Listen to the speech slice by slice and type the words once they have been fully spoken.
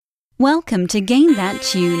Welcome to Game That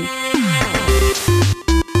Tune.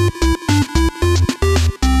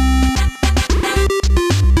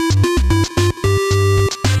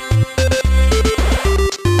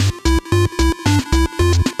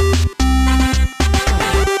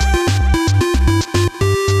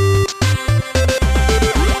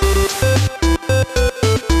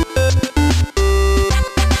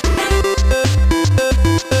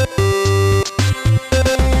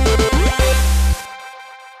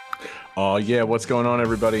 Oh yeah, what's going on,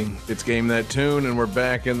 everybody? It's Game That Tune, and we're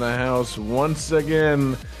back in the house once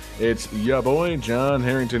again. It's ya boy, John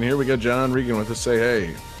Harrington here. We got John Regan with us. Say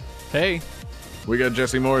hey. Hey. We got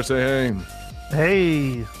Jesse Moore. Say hey.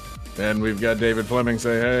 Hey. And we've got David Fleming.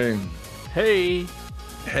 Say hey. Hey.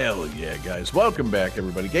 Hell yeah, guys. Welcome back,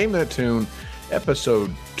 everybody. Game That Tune, episode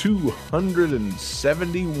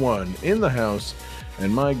 271 in the house.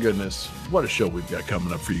 And my goodness, what a show we've got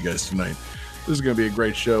coming up for you guys tonight. This is going to be a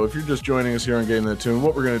great show. If you're just joining us here on Game That Tune,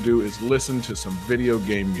 what we're going to do is listen to some video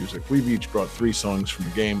game music. We've each brought 3 songs from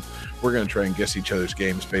the game. We're going to try and guess each other's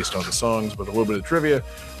games based on the songs, with a little bit of trivia.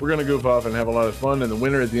 We're going to goof off and have a lot of fun, and the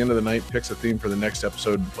winner at the end of the night picks a theme for the next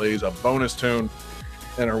episode and plays a bonus tune.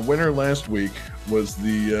 And our winner last week was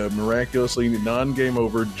the miraculously non-game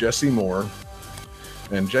over Jesse Moore.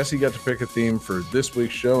 And Jesse got to pick a theme for this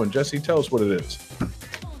week's show. And Jesse, tell us what it is.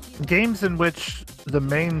 Games in which the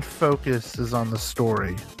main focus is on the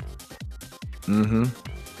story. Mm-hmm.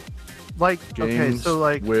 Like, Games okay, so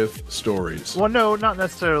like with stories. Well, no, not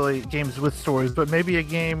necessarily games with stories, but maybe a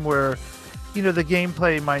game where, you know, the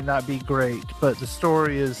gameplay might not be great, but the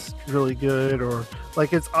story is really good, or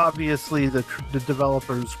like it's obviously the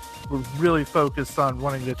developers were really focused on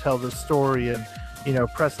wanting to tell the story, and, you know,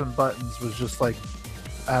 pressing buttons was just like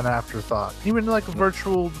an afterthought. Even like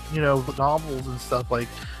virtual, you know, novels and stuff, like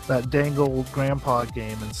that Dangle Grandpa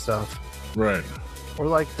game and stuff. Right. Or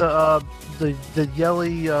like the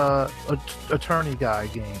Yelly attorney guy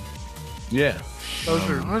game. Yeah. Those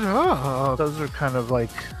are kind of like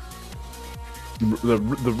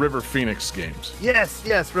the River Phoenix games.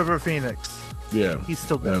 Yes, River Phoenix. Yeah. He's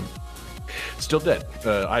still dead. Still dead.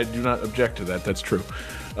 I do not object to that. That's true.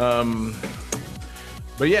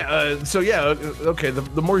 But yeah, okay.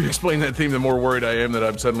 The more you explain that theme, the more worried I am that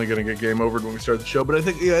I'm suddenly going to get game over when we start the show. But I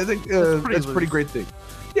think it's a pretty great thing.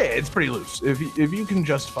 Yeah, it's pretty loose. If you can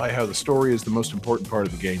justify how the story is the most important part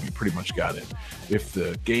of the game, you pretty much got it. If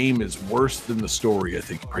the game is worse than the story, I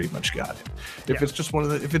think you pretty much got it. If it's just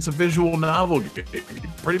if it's a visual novel, you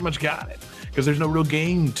pretty much got it, because there's no real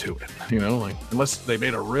game to it. You know, like unless they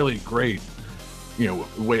made a really great, you know,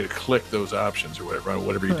 way to click those options or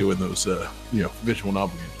whatever you do in those visual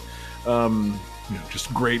novel games. You know,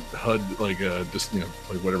 just great HUD, like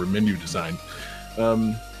whatever menu design.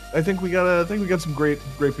 I think we got some great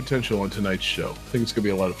potential on tonight's show. I think it's gonna be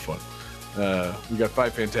a lot of fun. We got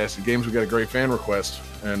 5 fantastic games. We got a great fan request,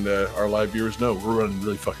 and our live viewers know we're running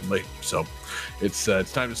really fucking late. So it's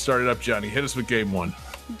time to start it up. Johnny, hit us with game 1.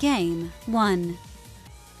 Game 1.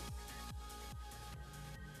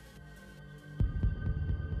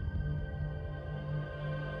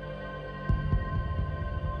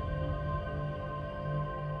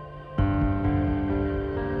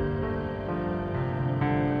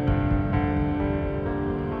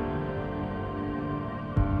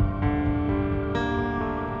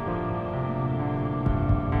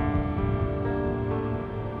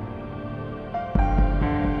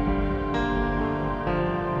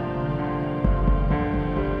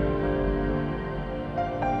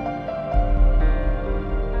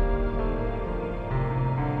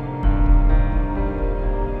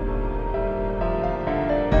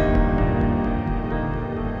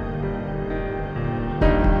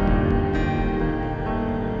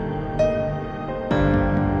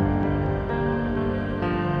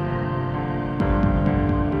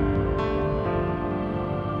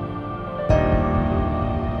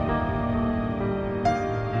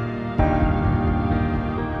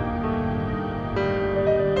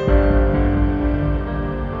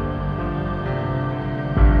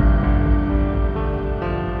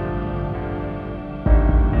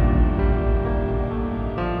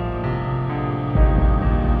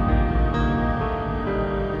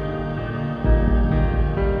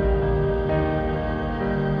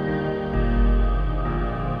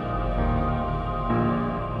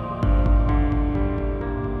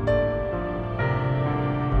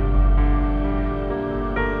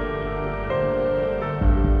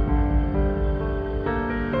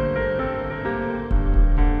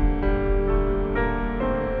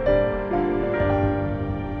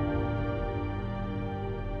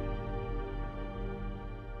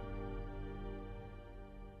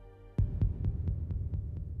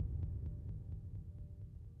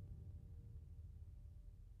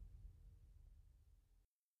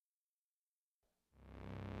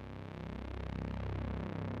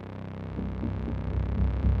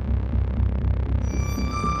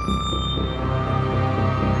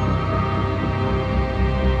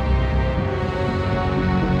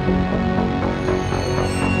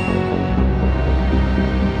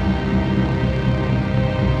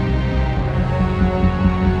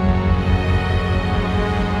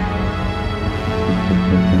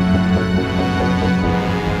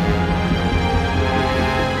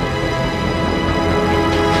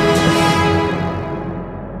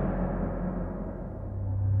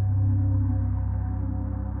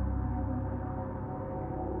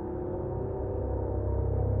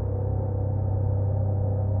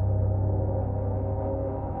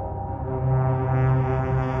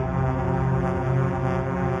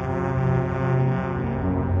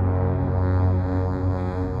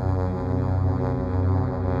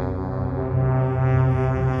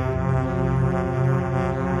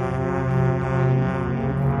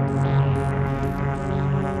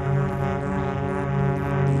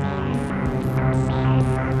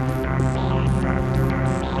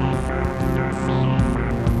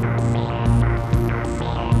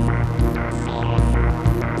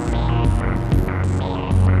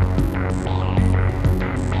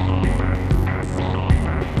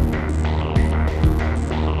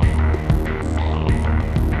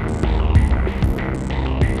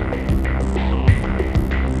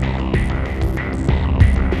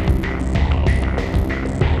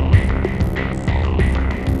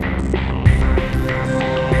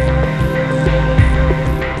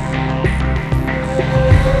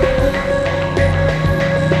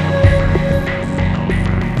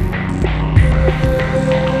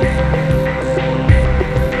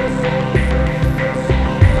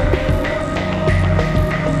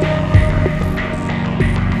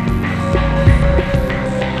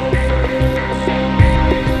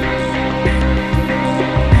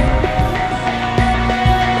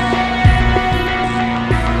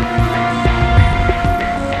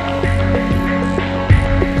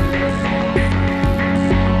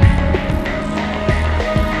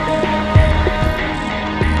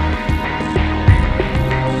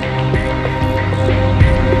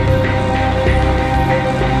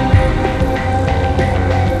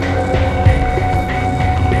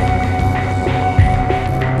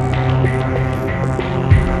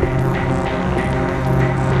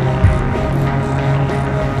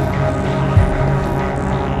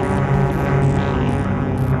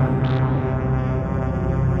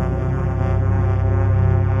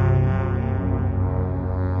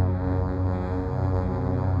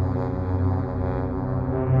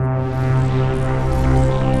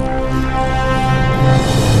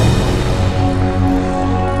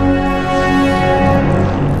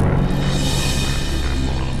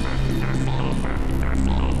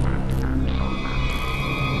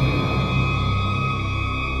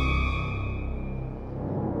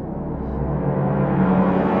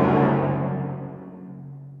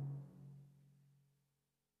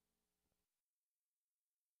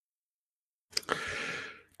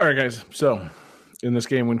 All right, guys. So, in this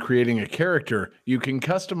game, when creating a character, you can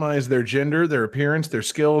customize their gender, their appearance, their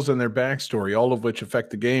skills, and their backstory, all of which affect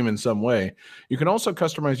the game in some way. You can also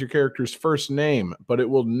customize your character's first name, but it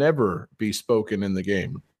will never be spoken in the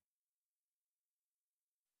game.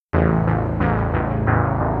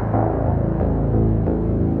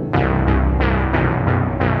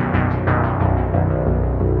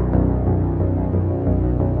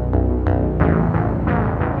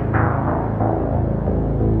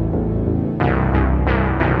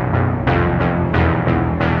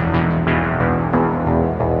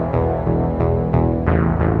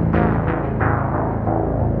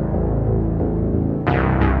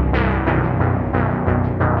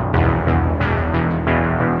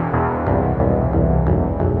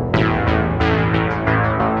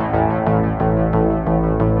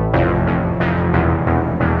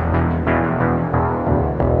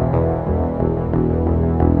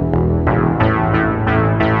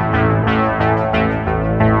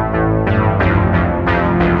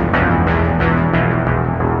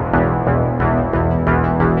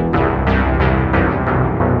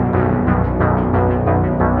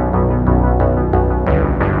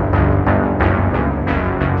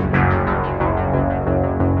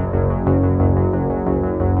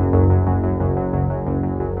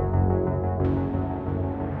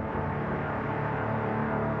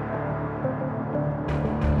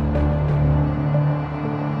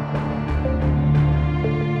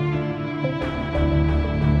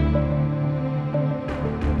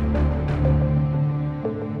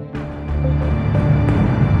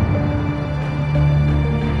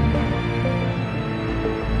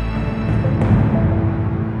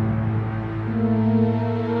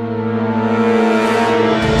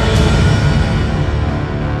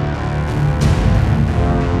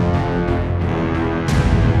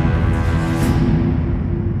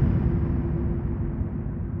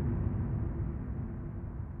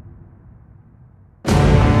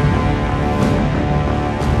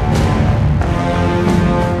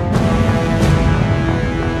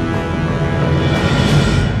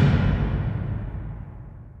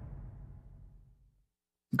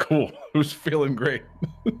 Cool. Who's feeling great?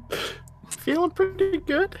 Feeling pretty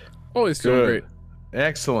good. Always feeling great.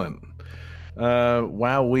 Excellent.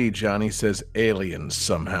 Wowee, Johnny says aliens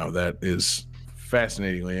somehow. That is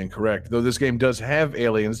fascinatingly incorrect. Though this game does have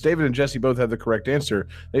aliens. David and Jesse both have the correct answer.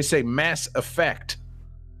 They say Mass Effect.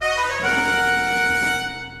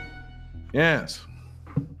 Yes.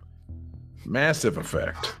 Massive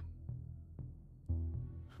Effect.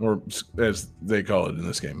 Or as they call it in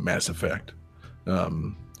this game, Mass Effect.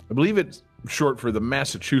 I believe it's short for the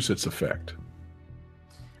Massachusetts Effect.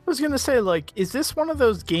 I was going to say, like, is this one of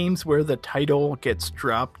those games where the title gets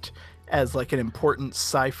dropped as, like, an important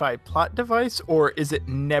sci-fi plot device, or is it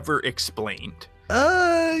never explained?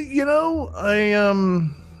 You know, I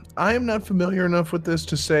am not familiar enough with this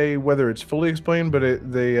to say whether it's fully explained,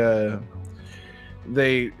 but they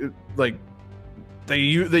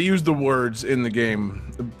use the words in the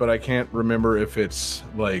game, but I can't remember if it's,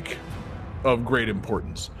 like, of great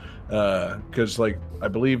importance. Because, like, I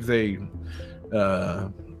believe one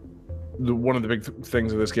of the big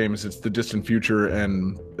things of this game is it's the distant future,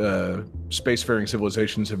 and spacefaring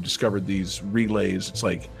civilizations have discovered these relays. It's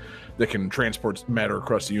like that can transport matter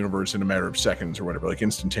across the universe in a matter of seconds or whatever, like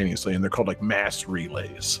instantaneously, and they're called like mass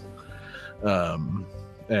relays.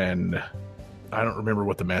 And I don't remember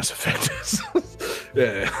what the Mass Effect is.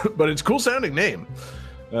 Yeah, but it's a cool sounding name.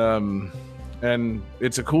 And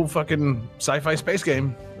it's a cool fucking sci-fi space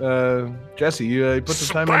game. Jesse, you put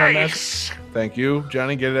some time in on that. Thank you.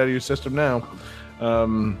 Johnny, get it out of your system now.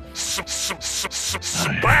 Space!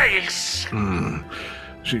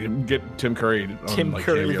 She can get Tim Curry on Tim like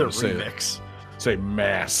Curry, Cameo the to say remix. Say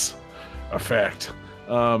Mass Effect.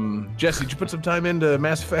 Jesse, did you put some time into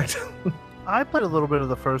Mass Effect? I played a little bit of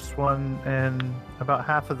the first one and about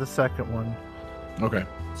half of the second one. Okay.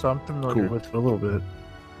 So I'm familiar with it a little bit.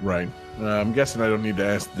 Right. I'm guessing I don't need to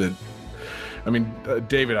ask that. I mean,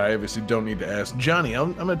 David, I obviously don't need to ask. Johnny,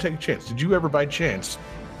 I'm going to take a chance. Did you ever by chance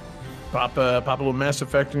pop a little Mass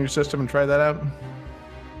Effect in your system and try that out?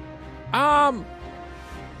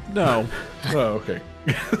 No. Oh, okay.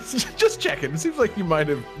 Just checking. It seems like you might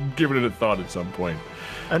have given it a thought at some point.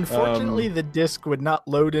 Unfortunately, the disc would not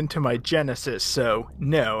load into my Genesis, so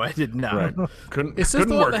no, I did not. Right. Couldn't Is this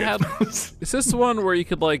the one work that it. had? Is this the one where you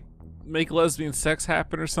could like make lesbian sex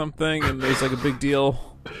happen or something, and there's like a big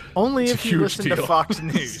deal? Only It's a if you huge listen to deal. Fox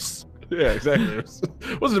News. Yeah, exactly.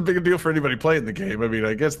 It wasn't a big deal for anybody playing the game. I mean,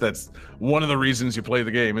 I guess that's one of the reasons you play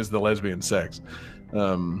the game is the lesbian sex.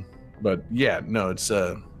 But yeah, no, it's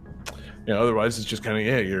otherwise it's just kind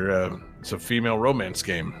of you're it's a female romance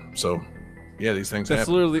game. So, yeah, these things That's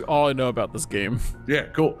happen. literally all I know about this game. Yeah,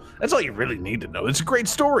 cool. That's all you really need to know. It's a great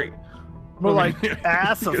story. More like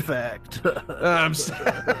Ass Effect.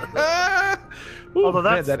 Although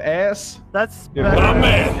that's- that ass. That's Yeah,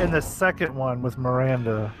 better in the second one with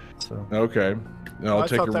Miranda. So Okay, I'll I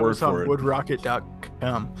take thought your that word was on for it.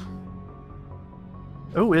 woodrocket.com.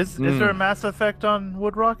 oh, is there a Mass Effect on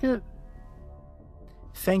Wood Rocket?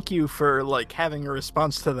 Thank you for like having a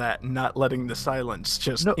response to that and not letting the silence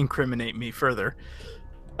just No. incriminate me further.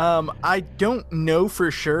 I don't know for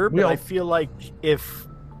sure, but I feel like if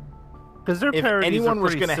Because their if parodies anyone are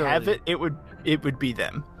was pretty going to silly. have it, it would be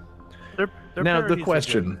them. Their Now the parodies are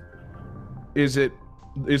question is: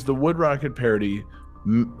 is the Wood Rocket parody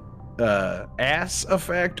ass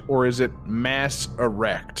effect or is it mass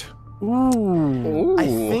erect? good. Ooh. I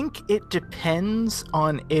think it depends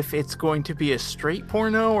on if it's going to be a straight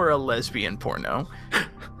porno or a lesbian porno.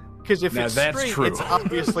 Because if Now it's that's straight, true. it's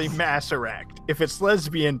obviously mass erect. If it's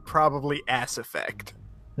lesbian, probably ass effect.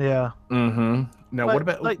 Yeah. Mm-hmm. Now, But, what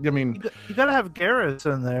about? like, I mean, You gotta have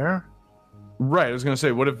Garrus in there. right? I was gonna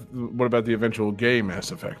say, what about the eventual gay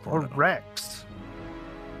Mass Effect Or porno? Rex.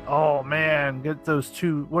 Oh man, get those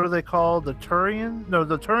two. What are they called? The Turians? No,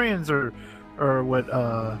 the Turians are what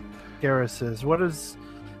Garrus is. What is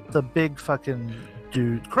the big fucking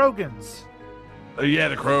dude? Krogans. Yeah,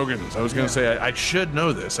 the Krogans. I was gonna say I should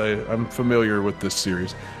know this. I'm familiar with this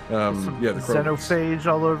series. Yeah, the Krogans. Xenophage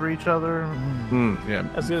all over each other. Yeah.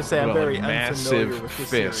 I was going to say I'm Well, very a unfamiliar massive with this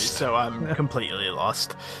series, fist. so I'm completely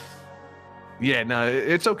lost. Yeah, no,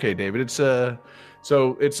 it's okay, David. It's so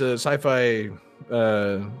it's a sci-fi,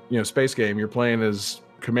 space game. You're playing as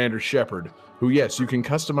Commander Shepard, who, yes, you can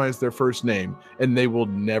customize their first name, and they will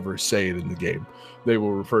never say it in the game. They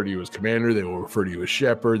will refer to you as Commander. They will refer to you as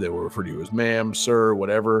Shepard. They will refer to you as Ma'am, Sir,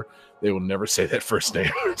 whatever. They will never say that first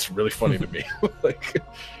name. It's really funny to me.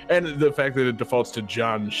 And the fact that it defaults to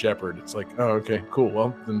John Shepard, it's like, oh, okay, cool.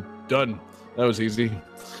 Well, then done. That was easy.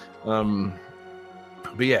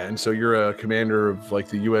 But yeah, and so you're a commander of like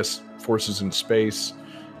the U.S. forces in space,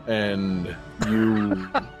 and you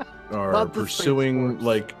are Not the Space pursuing Force.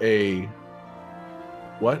 like a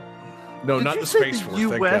what? No, Did not you the say Space the Force.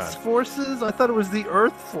 Thank U.S. God. forces? I thought it was the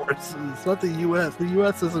Earth forces, not the U.S. The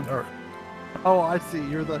U.S. isn't Earth. Oh, I see.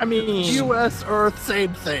 You're the I mean- U.S. Earth,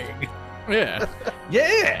 same thing. Yeah.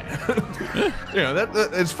 Yeah, that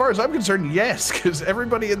as far as I'm concerned, yes, because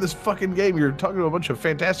everybody in this fucking game, you're talking to a bunch of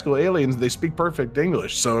fantastical aliens. They speak perfect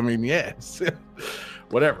English, so I mean, yes,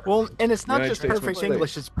 whatever. Well, and it's not United just States perfect mistakes.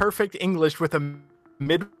 English, it's perfect English with a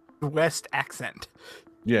Midwest accent.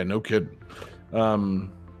 Yeah, no kidding.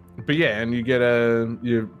 But yeah, and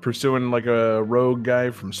you're pursuing like a rogue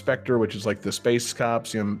guy from Spectre, which is like the space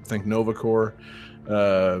cops. Think Nova Corps.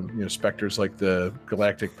 Spectre's like the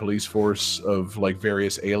galactic police force of like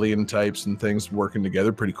various alien types and things working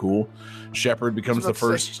together. Pretty cool. Shepard becomes the That's sick.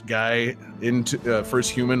 first guy into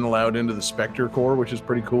first human allowed into the Spectre Corps, which is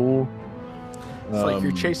pretty cool. It's like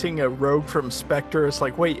you're chasing a rogue from Spectre. It's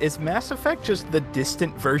like, wait, is Mass Effect just the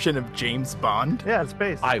distant version of James Bond? Yeah,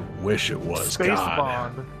 space. I wish it was. Space God.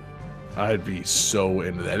 Bond. I'd be so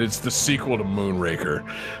into that. It's the sequel to Moonraker.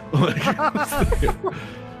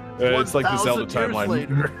 It's like the Zelda 1,000 years timeline.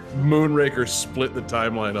 later. Moonraker split the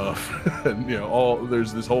timeline off, and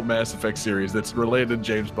there's this whole Mass Effect series that's related to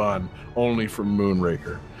James Bond only from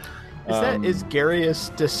Moonraker. Is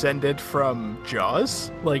Garius descended from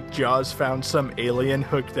Jaws? Like Jaws found some alien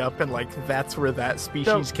hooked up, and like that's where that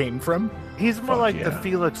species came from? He's more Fuck like the yeah.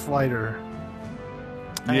 Felix Leiter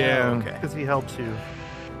Yeah, Oh, okay. because he helps you.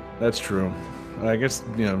 that's true. I guess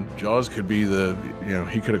Jaws could be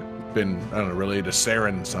he could have been related to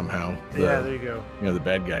Saren somehow. Yeah, there you go. The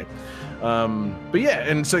bad guy. But yeah,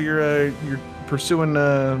 and so you're pursuing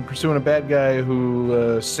a bad guy who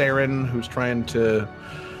Saren, who's trying to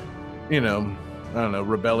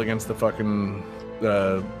rebel against the fucking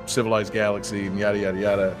civilized galaxy and yada yada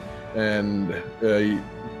yada, and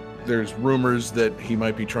there's rumors that he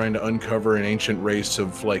might be trying to uncover an ancient race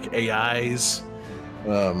of like AIs,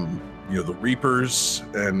 the Reapers,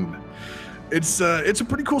 and it's a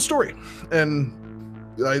pretty cool story, and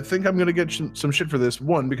I think I'm gonna get some shit for this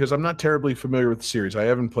one because I'm not terribly familiar with the series. I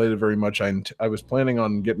haven't played it very much. I was planning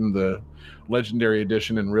on getting the Legendary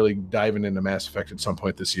Edition and really diving into Mass Effect at some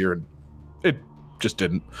point this year, and it just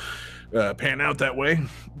didn't pan out that way.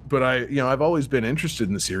 But I've always been interested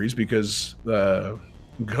in the series because of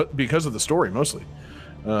the story mostly.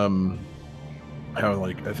 How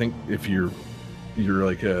like I think if you're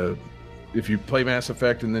like if you play Mass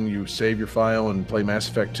Effect and then you save your file and play Mass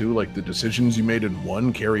Effect 2, like the decisions you made in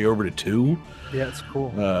 1 carry over to 2. Yeah, it's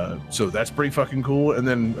cool. So that's pretty fucking cool. And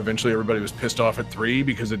then eventually everybody was pissed off at 3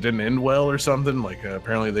 because it didn't end well or something. Like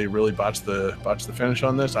apparently they really botched the finish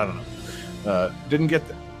on this. I don't know. Didn't get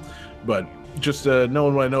that. But just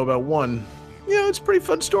knowing what I know about 1, it's a pretty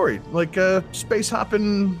fun story. Like space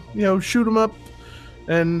hopping, shoot 'em up,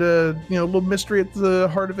 and a little mystery at the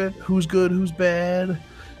heart of it. Who's good? Who's bad?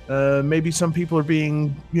 Maybe some people are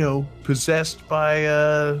being, possessed by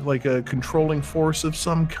like a controlling force of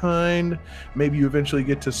some kind. Maybe you eventually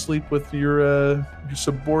get to sleep with your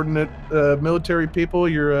subordinate military people.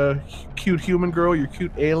 Your cute human girl, your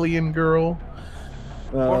cute alien girl.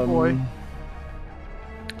 Or boy.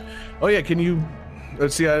 Oh yeah, can you?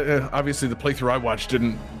 Let's see. Obviously, the playthrough I watched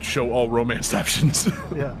didn't show all romance options.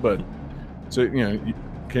 Yeah. But so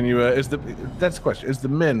can you? That's the question? Is the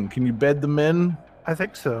men? Can you bed the men? I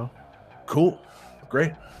think so. Cool.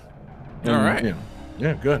 Great. All right.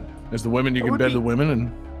 Yeah, good. As the women, you That can would bed be- the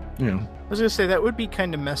women, and I was gonna say that would be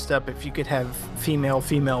kind of messed up if you could have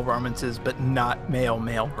female romances, but not male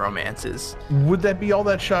romances. would that be all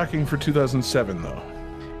that shocking for 2007 though?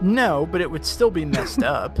 No, but it would still be messed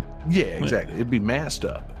up. Yeah, exactly. It'd be masked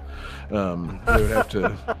up. It would have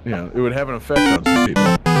to, it would have an effect on some people.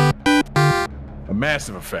 A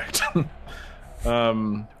massive effect.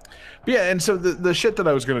 But yeah, and so the shit that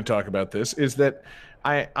I was going to talk about this is that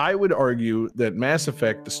I would argue that Mass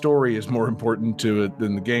Effect, the story is more important to it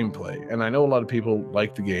than the gameplay. And I know a lot of people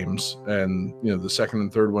like the games, and the second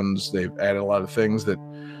and third ones, they've added a lot of things that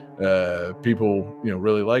people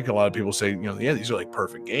really like. A lot of people say yeah, these are like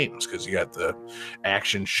perfect games because you got the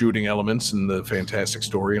action shooting elements and the fantastic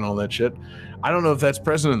story and all that shit. I don't know if that's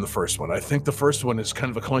present in the first one. I think the first one is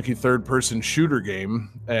kind of a clunky third person shooter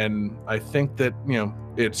game, and I think that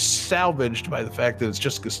it's salvaged by the fact that it's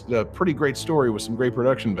just a pretty great story with some great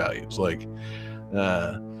production values. Like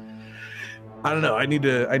I don't know. I need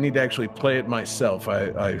to actually play it myself.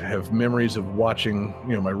 I have memories of watching,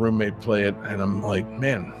 my roommate play it, and I'm like,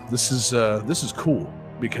 man, this is cool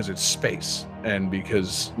because it's space, and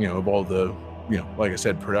because of all the, like I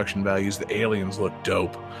said, production values. The aliens look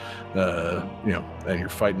dope, and you're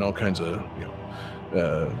fighting all kinds of,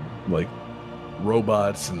 like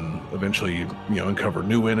robots, and eventually you uncover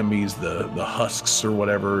new enemies, the husks or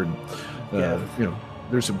whatever, and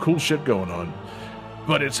there's some cool shit going on.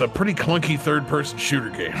 But it's a pretty clunky third-person shooter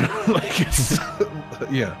game. Like it's,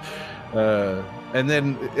 and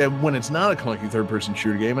then when it's not a clunky third-person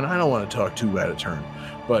shooter game, and I don't want to talk too out of turn,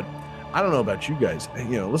 but I don't know about you guys.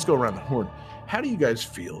 Let's go around the horn. How do you guys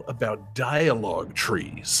feel about dialogue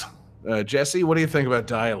trees? Jesse, what do you think about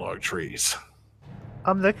dialogue trees?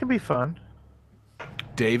 That can be fun.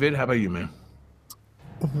 David, how about you, man?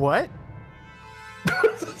 What?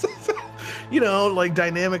 Like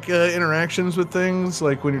dynamic interactions with things,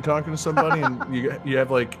 like when you're talking to somebody and you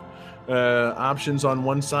have like options on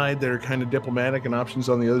one side that are kind of diplomatic and options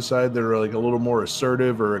on the other side that are like a little more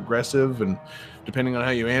assertive or aggressive, and depending on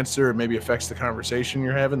how you answer, it maybe affects the conversation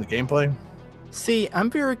you're having, the gameplay. See, I'm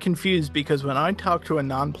very confused because when I talk to a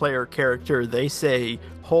non-player character, they say,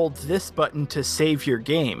 hold this button to save your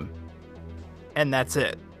game. And that's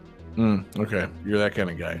it. Okay, you're that kind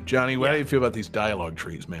of guy. Johnny, how do you feel about these dialogue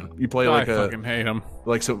trees, man? You play I fucking hate them.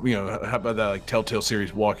 like, so, how about that like Telltale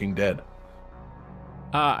series Walking Dead?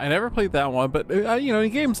 I never played that one, but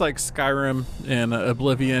in games like Skyrim and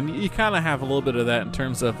Oblivion, you kind of have a little bit of that in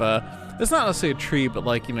terms of it's not necessarily a tree, but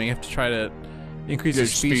like you have to try to increase your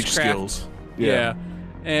speech skills. Yeah.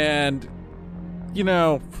 And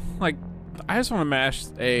like I just want to mash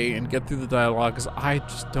A and get through the dialogue because I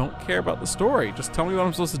just don't care about the story. Just tell me what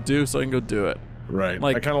I'm supposed to do so I can go do it. Right.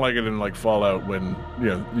 Like, I kind of like it in like Fallout when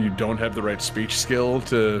you don't have the right speech skill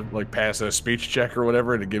to like pass a speech check or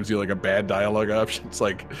whatever, and it gives you like a bad dialogue option. It's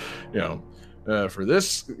like, for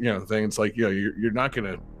this thing, it's like you're not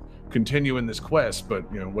gonna continue in this quest, but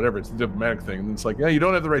whatever, it's a diplomatic thing. And it's like, you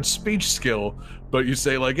don't have the right speech skill, but you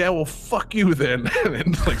say like, well, fuck you then, and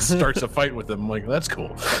then like starts a fight with them. I'm like, that's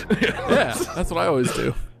cool. Yeah, that's what I always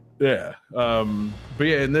do. Yeah. But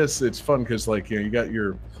yeah, in this, it's fun because like you got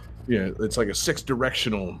your, it's like a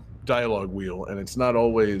 6-directional dialogue wheel, and it's not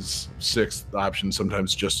always 6 options.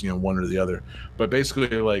 Sometimes just one or the other. But basically,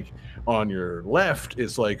 like on your left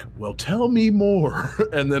is like, well, tell me more,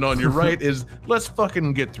 and then on your right is let's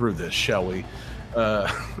fucking get through this, shall we?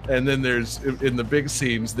 And then there's in the big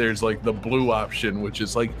scenes, there's like the blue option, which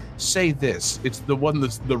is like, say this. It's the one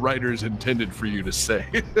that the writers intended for you to say.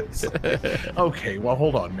 Like, okay, well,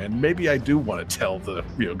 hold on, man. Maybe I do want to tell the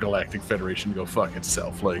Galactic Federation to go fuck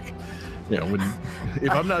itself. Like, You know, if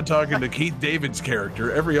I'm not talking to Keith David's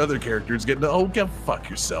character, every other character is getting, oh, go fuck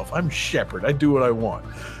yourself. I'm Shepard. I do what I want.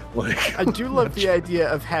 Like, I do love the idea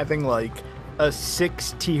of having like a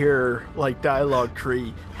 6-tier like dialogue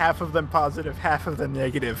tree, half of them positive, half of them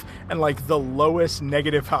negative, and like the lowest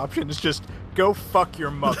negative option is just go fuck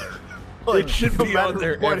your mother. Like, it should no be matter on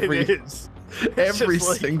there what every, it is. every just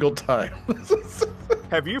like, single time.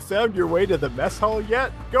 have you found your way to the mess hall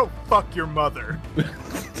yet? Go fuck your mother.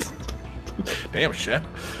 Damn, Shep.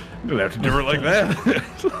 You don't have to do it like that.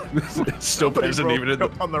 It's still present even in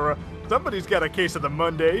the, somebody's got a case of the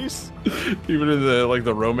Mondays. even in the like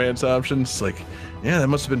the romance options. Like, yeah, that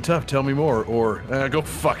must have been tough. Tell me more. Or go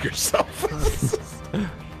fuck yourself.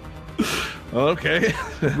 Okay.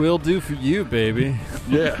 Will do for you, baby.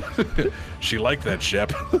 Yeah. She liked that,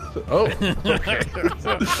 Shep. Oh, okay.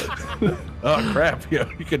 Oh crap! Yeah,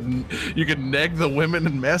 you can neg the women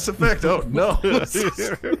in Mass Effect. Oh no!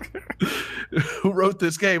 Who wrote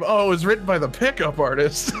this game? Oh, it was written by the pickup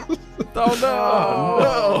artist. Oh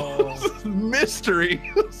no!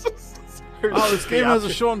 Mystery. Oh, this game has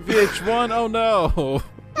a show on VH1. Oh no!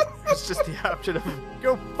 It's just the option of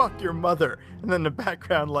go fuck your mother, and then in the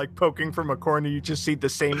background, like poking from a corner, you just see the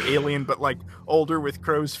same alien but like older with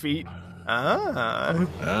crow's feet.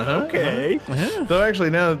 Okay. Though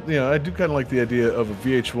actually now, you know, I do kind of like the idea of a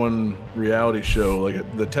VH1 reality show,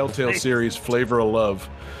 like the Telltale series Flavor of Love.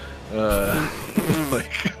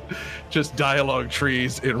 Like just dialogue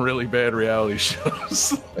trees in really bad reality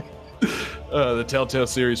shows. The Telltale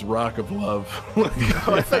series Rock of Love. Oh,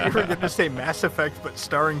 I thought you were going to say Mass Effect, but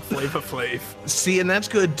starring Flava Flav. See, and that's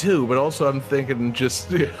good too, but also I'm thinking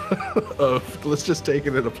just of, let's just take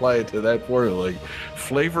it and apply it to that formula. Like,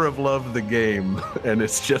 Flavor of Love, the game, and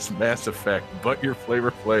it's just Mass Effect, but you're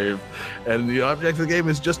Flavor Flav, and the object of the game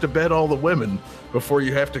is just to bed all the women before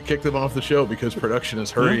you have to kick them off the show because production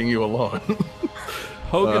is hurrying you along.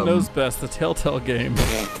 Hogan knows best. The Telltale game.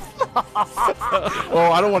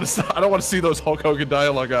 Oh, I don't want to see those Hulk Hogan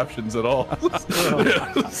dialogue options at all.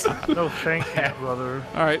 No, thank you, brother.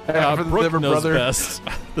 All right, Half of them Brooke never knows brother. best.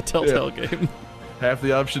 The Telltale game. Half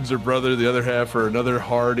the options are brother, the other half are another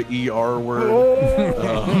hard ER word.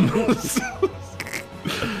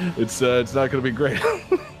 It's not going to be great.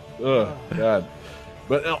 Oh God!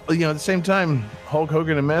 But you know, at the same time, Hulk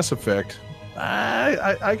Hogan and Mass Effect,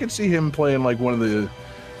 I could see him playing like one of the,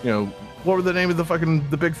 you know, what were the name of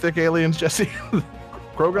the big thick aliens, Jesse?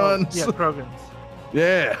 Krogans. Yeah, Krogans.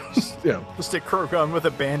 Yeah. Yeah. Just a Krogan with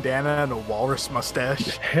a bandana and a walrus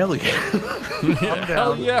mustache. Hell yeah.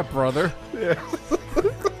 Hell yeah, brother.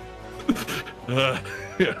 Yeah,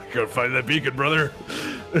 gotta find that beacon, brother.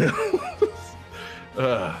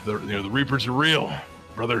 The Reapers are real,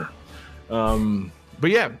 brother.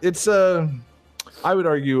 But yeah, it's I would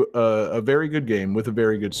argue a very good game with a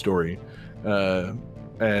very good story,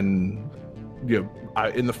 and you know,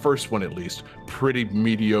 in the first one at least, pretty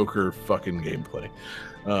mediocre fucking gameplay.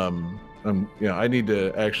 You know, I need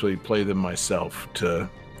to actually play them myself to,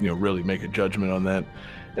 you know, really make a judgment on that.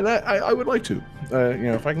 And I would like to, you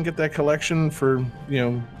know, if I can get that collection for, you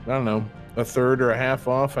know, I don't know, a third or a half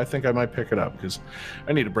off, I think I might pick it up, because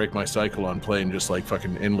I need to break my cycle on playing just like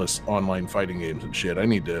fucking endless online fighting games and shit. I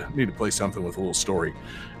need to play something with a little story,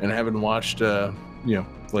 and having watched, you know,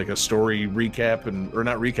 like a story recap or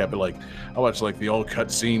not recap, but like I watched like the all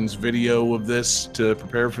cutscenes video of this to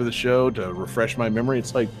prepare for the show to refresh my memory.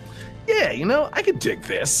 It's like, yeah, you know, I could dig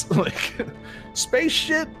this. Like space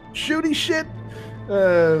shit, shooty shit.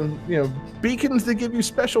 You know, beacons that give you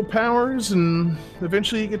special powers, and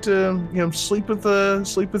eventually you get to, you know, sleep with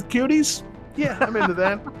cuties. Yeah, I'm into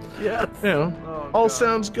that. Yeah. You know, all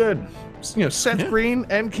sounds good. You know, Seth Green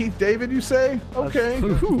and Keith David, you say? Okay.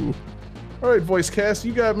 All right, voice cast,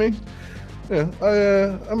 you got me. Yeah,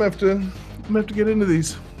 I'm gonna have to get into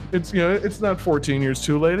these. It's, you know, it's not 14 years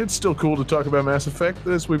too late. It's still cool to talk about Mass Effect,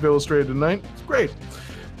 as we've illustrated tonight. It's great.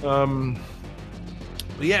 But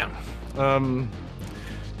yeah.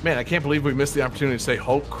 Man, I can't believe we missed the opportunity to say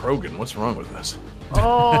Hulk Krogan. What's wrong with this?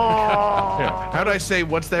 Oh. Yeah. How'd I say,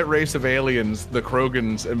 what's that race of aliens, the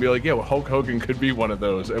Krogans, and be like, yeah, well, Hulk Hogan could be one of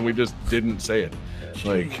those, and we just didn't say it.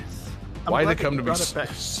 Like, why'd it come to me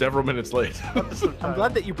several minutes late? I'm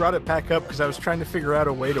glad that you brought it back up, because I was trying to figure out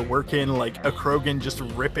a way to work in like a Krogan just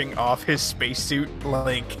ripping off his spacesuit,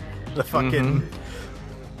 like the fucking.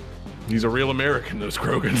 He's a real American, those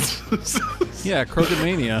Krogans. Yeah, Krogan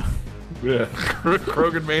Mania. Yeah,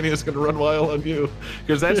 Krogan Mania is going to run wild on you,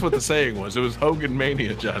 because that's what the saying was. It was Hogan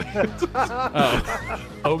Mania, Johnny.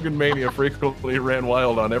 Hogan Mania frequently ran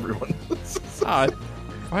wild on everyone. Why did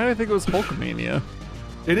I think it was Hulkamania?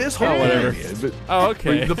 It is Oh, whatever. Hulkamania. But Oh,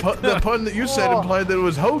 okay. the pun that you said implied that it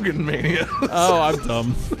was Hogan Mania. Oh, I'm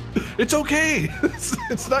dumb. It's okay.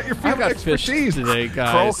 It's not your I field of got fished expertise. today,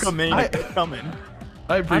 guys. Hulkamania coming.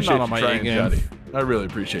 I appreciate on you my trying, A-game. Johnny. I really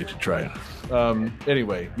appreciate you trying.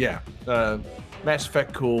 Anyway, yeah. Mass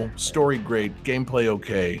Effect cool, story great, gameplay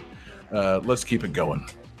okay. Let's keep it going.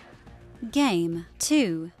 Game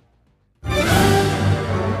 2.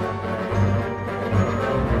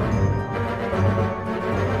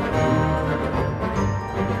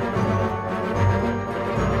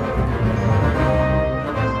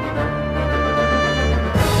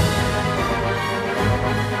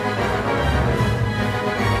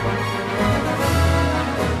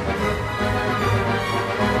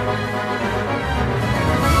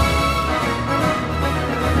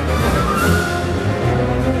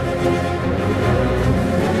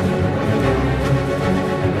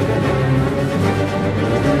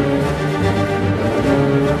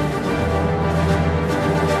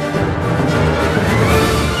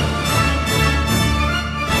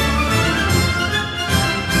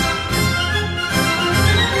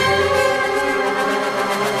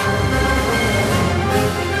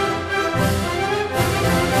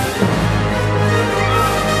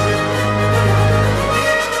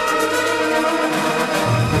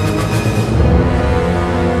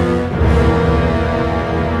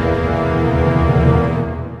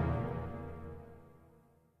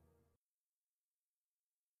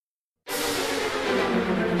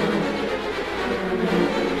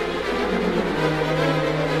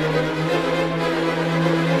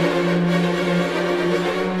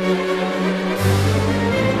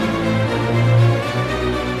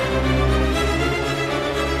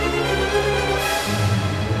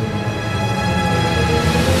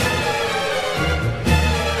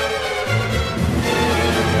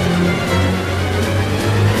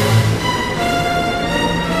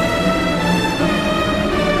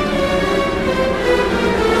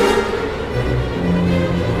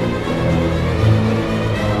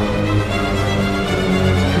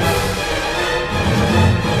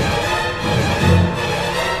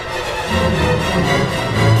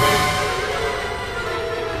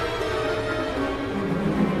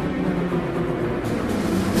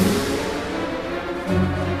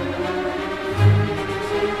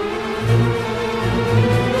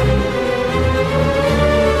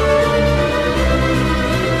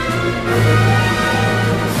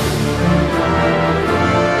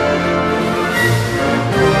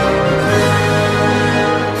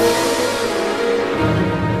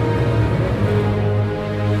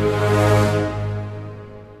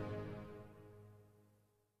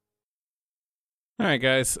 All right,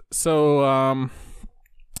 guys. So,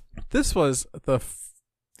 this was the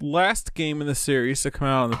last game in the series to come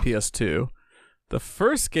out on the PS2, the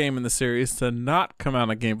first game in the series to not come out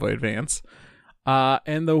on Game Boy Advance,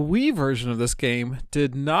 and the Wii version of this game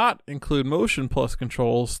did not include Motion Plus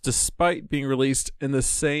controls, despite being released in the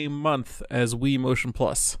same month as Wii Motion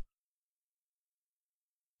Plus.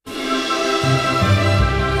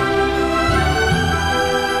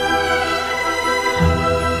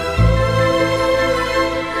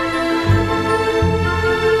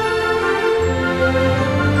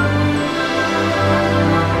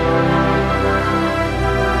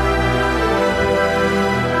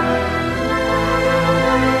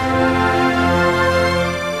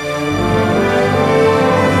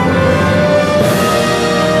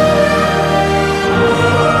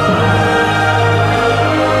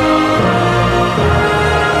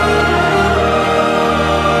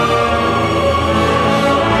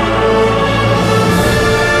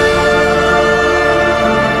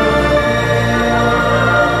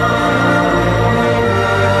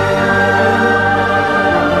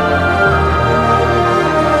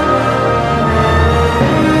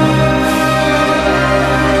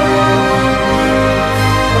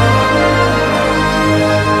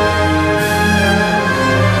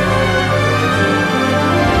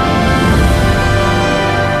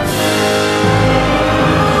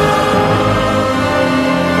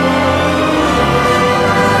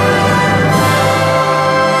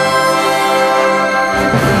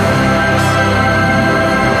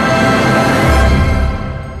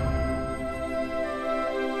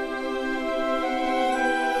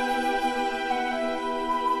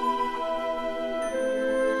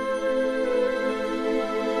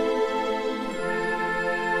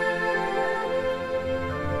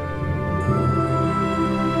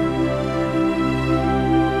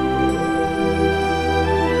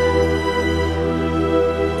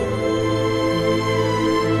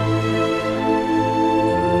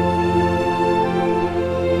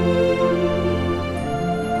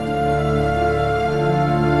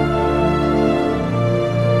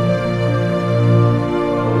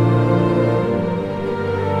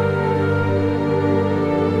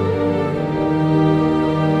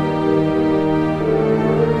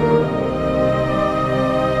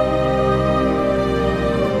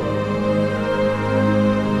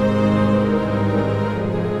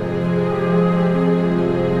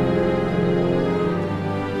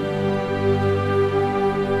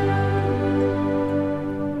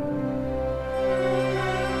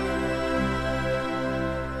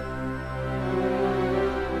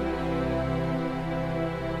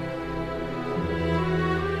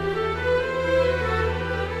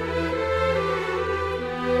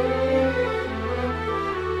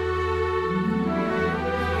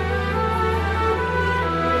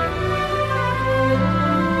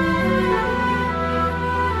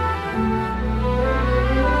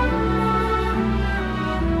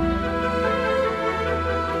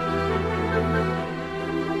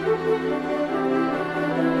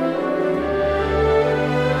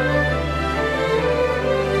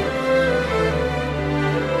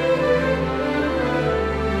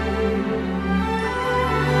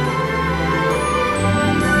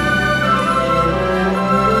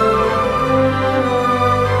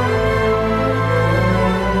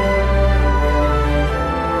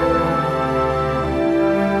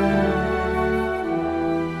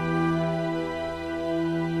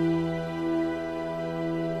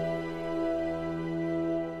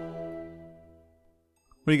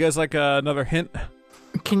 What do you guys like? Another hint?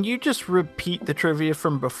 Can you just repeat the trivia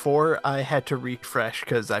from before? I had to refresh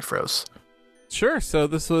because I froze. Sure. So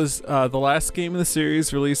this was the last game in the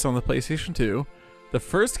series released on the PlayStation 2. The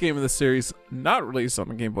first game of the series not released on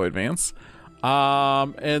the Game Boy Advance.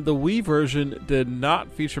 And the Wii version did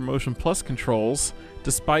not feature Motion Plus controls,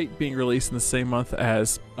 despite being released in the same month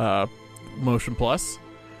as Motion Plus.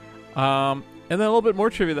 And then a little bit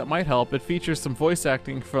more trivia that might help. It features some voice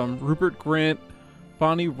acting from Rupert Grint,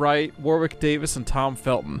 Bonnie Wright, Warwick Davis, and Tom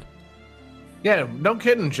Felton. Yeah, no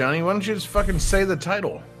kidding, Johnny. Why don't you just fucking say the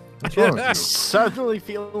title? What's wrong with you? Suddenly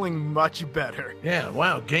feeling much better. Yeah,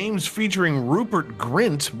 wow. Games featuring Rupert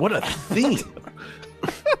Grint. What a theme.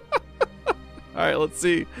 All right, let's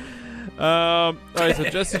see. All right, so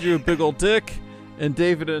Jesse drew a big old dick, and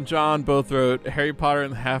David and John both wrote Harry Potter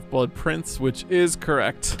and the Half-Blood Prince, which is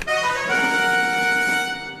correct.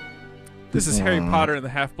 This is Harry Potter and the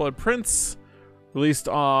Half-Blood Prince, released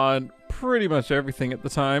on pretty much everything at the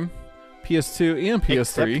time. PS2 and PS3.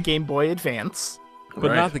 Except Game Boy Advance.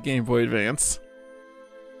 But not the Game Boy Advance.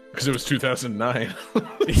 Because it was 2009.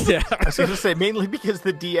 Yeah. I was going to say, mainly because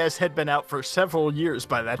the DS had been out for several years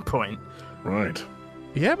by that point. Right.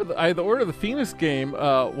 Yeah, but the Order of the Phoenix game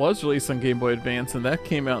was released on Game Boy Advance, and that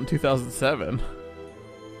came out in 2007.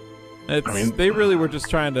 They really were just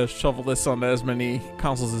trying to shovel this onto as many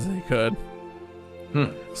consoles as they could.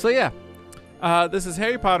 So yeah, this is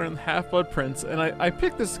Harry Potter and the Half-Blood Prince, and I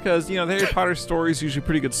picked this because, the Harry Potter stories are usually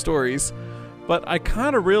pretty good stories, but I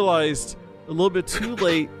kind of realized a little bit too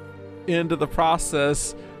late into the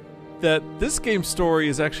process that this game's story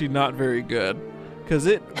is actually not very good, because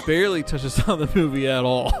it barely touches on the movie at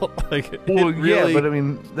all. Yeah, but I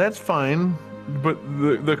mean, that's fine. But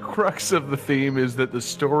the crux of the theme is that the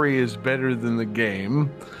story is better than the game.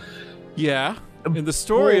 Yeah. And the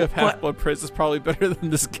story of Half-Blood Prince is probably better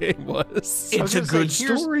than this game was. It's a good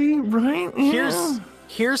story, right?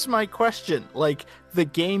 Here's my question. The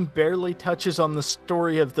game barely touches on the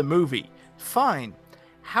story of the movie. Fine.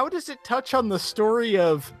 How does it touch on the story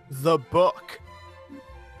of the book?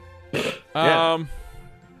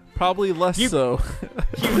 Probably less so.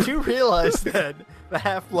 You do realize that the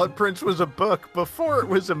Half-Blood Prince was a book before it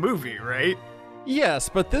was a movie, right? Yes,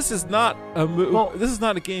 but this is not a this is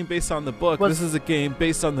not a game based on the book. This is a game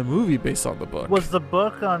based on the movie based on the book. Was the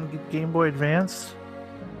book on Game Boy Advance?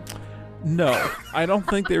 No, I don't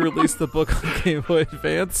think they released the book on Game Boy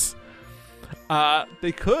Advance.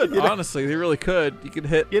 They could, honestly, they really could. You could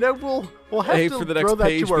hit. We'll have A to for the next throw that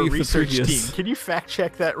page, to our B for research previous. team. Can you fact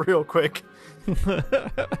check that real quick? Is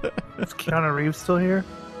Keanu Reeves still here?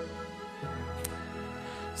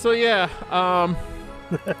 So yeah,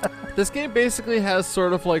 this game basically has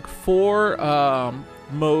sort of 4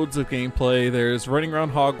 modes of gameplay. There's running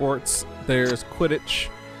around Hogwarts, there's Quidditch,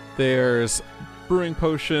 there's brewing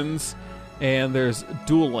potions, and there's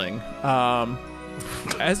dueling.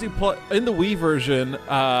 As you play in the Wii version,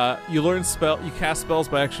 you cast spells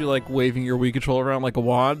by actually waving your Wii controller around like a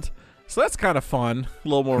wand. So that's kind of fun, a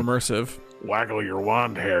little more immersive. Waggle your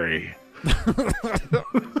wand, Harry.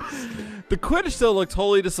 The Quidditch though looked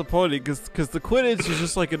totally disappointing because the Quidditch is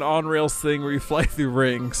just like an on-rails thing where you fly through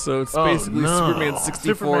rings. So it's basically Superman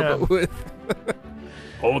 64, but with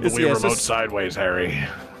hold the Wii remote sideways, Harry.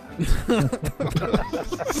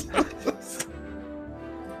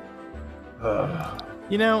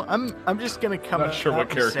 I'm just gonna come. Not sure what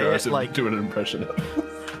character I was doing an impression of.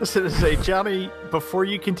 I was gonna say, Johnny, before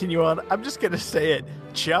you continue on, I'm just gonna say it,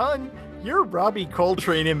 John. Your Robbie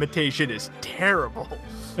Coltrane imitation is terrible.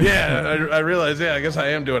 Yeah, I realize. Yeah, I guess I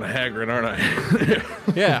am doing a Hagrid, aren't I?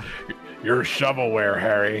 Yeah. You're shovelware,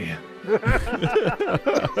 Harry.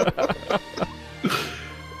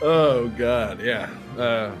 Oh God, yeah,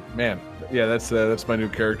 man, yeah. That's my new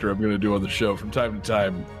character. I'm gonna do on the show from time to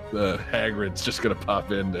time. Hagrid's just gonna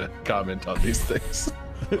pop in to comment on these things.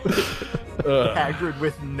 Hagrid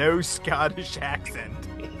with no Scottish accent.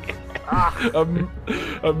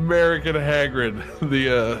 American Hagrid,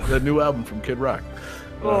 the new album from Kid Rock.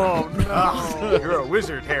 Oh no! You're a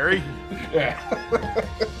wizard, Harry. Yeah.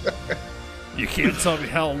 You can't tell me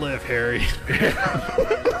how to live, Harry.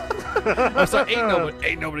 I'm sorry,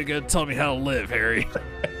 ain't nobody gonna tell me how to live, Harry.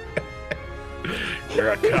 You're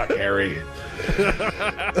a cuck, Harry.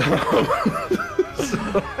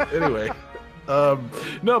 Anyway,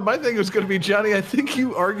 no, my thing was going to be, Johnny, I think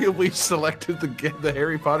you arguably selected the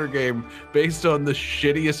Harry Potter game based on the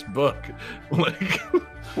shittiest book.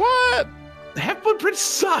 What? Half-Blood Prince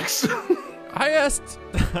sucks. I asked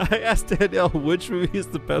Danielle which movie is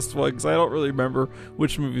the best one because I don't really remember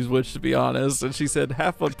which movie's which, to be honest. And she said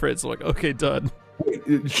Half-Blood Prince. I'm like, okay, done.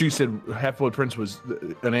 She said Half-Blood Prince was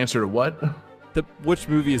an answer to what? which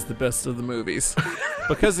movie is the best of the movies.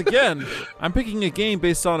 Because again, I'm picking a game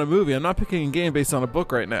based on a movie. I'm not picking a game based on a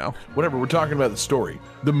book right now. Whatever, we're talking about the story.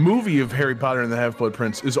 The movie of Harry Potter and the Half-Blood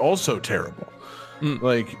Prince is also terrible.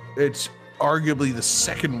 Like, it's arguably the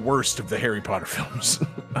second worst of the Harry Potter films.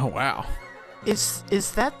 Oh, wow. Is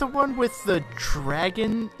that the one with the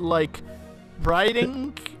dragon, like,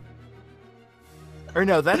 riding? Or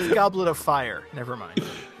no, that's Goblet of Fire. Never mind.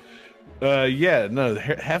 Yeah, no, the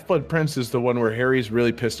Half-Blood Prince is the one where Harry's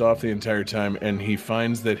really pissed off the entire time, and he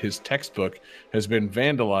finds that his textbook has been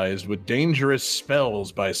vandalized with dangerous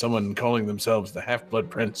spells by someone calling themselves the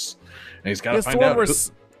Half-Blood Prince. And he's got to find out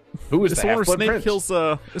who is the Half-Blood Prince.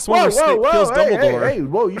 This one where Snape kills Dumbledore. Hey,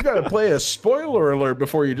 whoa, you got to play a spoiler alert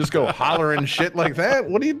before you just go hollering shit like that.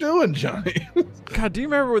 What are you doing, Johnny? God, do you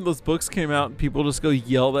remember when those books came out and people just go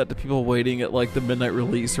yell that to people waiting at like the midnight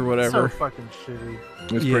release or whatever? So fucking shitty.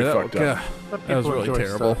 It was pretty fucked up. That was really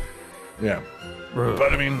terrible. Yeah.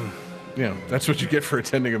 But I mean, that's what you get for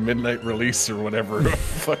attending a midnight release or whatever.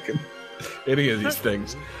 Fucking any of these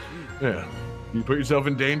things. Yeah. You put yourself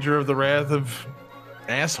in danger of the wrath of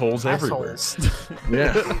assholes everywhere.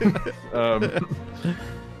 Yeah.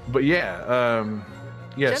 But yeah.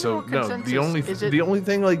 Yeah, General so no, consensus, the only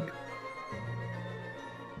thing like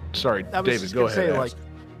sorry, David, go ahead. Like,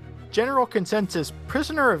 general consensus,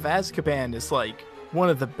 Prisoner of Azkaban is like one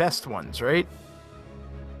of the best ones, right?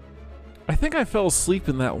 I think I fell asleep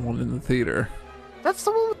in that one in the theater. That's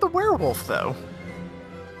the one with the werewolf, though.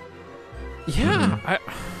 Yeah,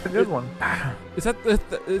 It's a good one. Is that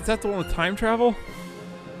the one with time travel?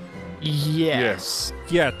 Yes.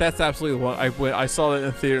 Yeah, that's absolutely the one. I saw that in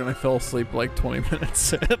the theater and I fell asleep like 20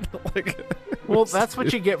 minutes in. Well, that's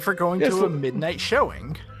what you get for going to a midnight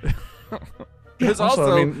showing. It's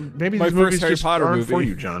also, I mean, maybe my these movies first Harry just Potter aren't movie for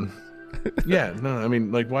you, John. Yeah, no, I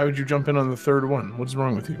mean, like, why would you jump in on the third one? What's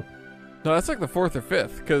wrong with you? No, that's like the fourth or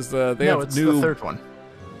fifth because they No, have it's new. the third one.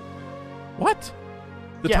 What?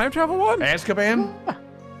 The Yeah. time travel one? Azkaban?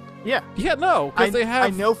 Yeah. Yeah, no, because they have.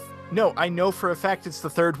 I know for a fact it's the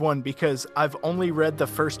third one because I've only read the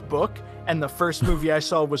first book, and the first movie I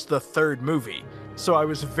saw was the third movie. So I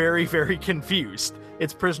was very, very confused.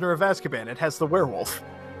 It's Prisoner of Azkaban. It has the werewolf.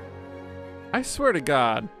 I swear to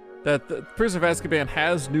God that the Prisoner of Azkaban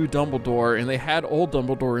has new Dumbledore, and they had old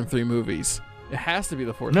Dumbledore in 3 movies. It has to be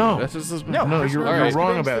the fourth No. movie. That's just No, No, Prisoner you're of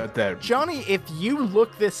wrong Azkaban's about that. Johnny, if you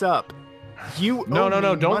look this up, you No, owe me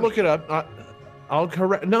don't money. look it up. I'll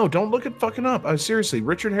correct. No, don't look it fucking up. Seriously,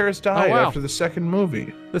 Richard Harris died wow. after the second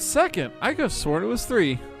movie. the second. I could have sworn it was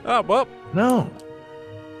 3. Oh, well, No.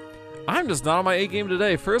 I'm just not on my A game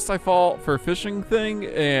today. First, I fall for a phishing thing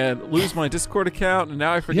and lose my Discord account, and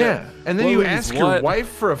now I forget. Yeah, and then what you movie's ask your what. wife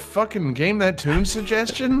for a fucking Game That Tune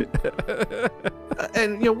suggestion?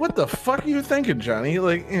 And, what the fuck are you thinking, Johnny?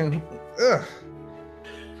 Like, ugh.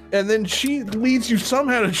 And then she leads you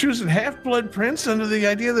somehow to choosing Half-Blood Prince under the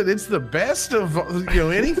idea that it's the best of,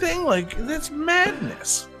 anything? Like, that's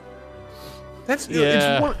madness. That's,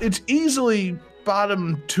 Yeah. it's easily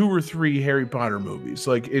bottom 2 or 3 Harry Potter movies.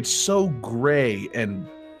 Like, it's so gray and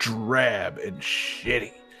drab and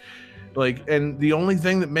shitty. Like, and the only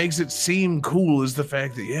thing that makes it seem cool is the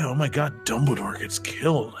fact that, oh my God, Dumbledore gets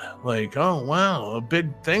killed. Like, oh wow, a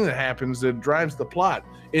big thing that happens that drives the plot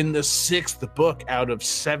in the 6th book out of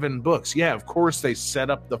 7 books. Yeah, of course they set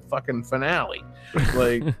up the fucking finale.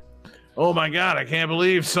 Like, oh my God, I can't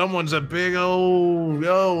believe someone's a big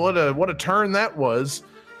what a turn that was.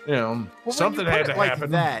 Well, something when you had put to it like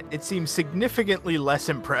happen. that, it seems significantly less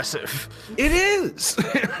impressive. It is.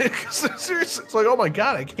 Seriously, it's like, oh my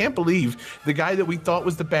God, I can't believe the guy that we thought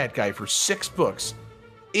was the bad guy for 6 books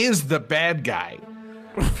is the bad guy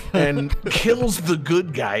and kills the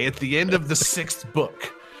good guy at the end of the 6th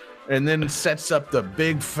book and then sets up the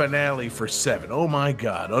big finale for 7. Oh my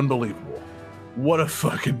God, unbelievable. What a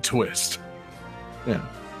fucking twist. Yeah.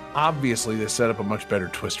 Obviously, they set up a much better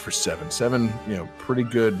twist for 7. 7, pretty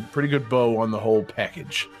good bow on the whole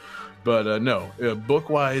package. But no,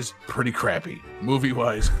 book-wise, pretty crappy.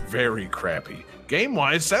 Movie-wise, very crappy.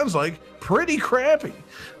 Game-wise, sounds like pretty crappy.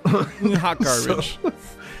 Hot garbage.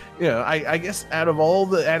 So, I guess out of all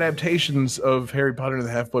the adaptations of Harry Potter and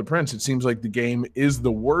the Half-Blood Prince, it seems like the game is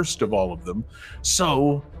the worst of all of them.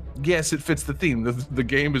 So, yes, it fits the theme. The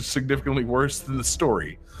game is significantly worse than the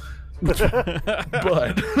story.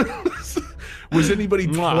 But was anybody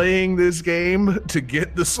playing this game to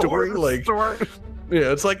get the story?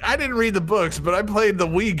 It's like, I didn't read the books, but I played the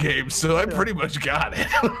Wii game, so I pretty much got it.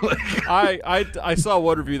 I saw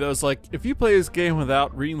one review that was like, if you play this game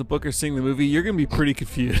without reading the book or seeing the movie, you're gonna be pretty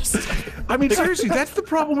confused. I mean, seriously, that's the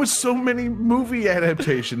problem with so many movie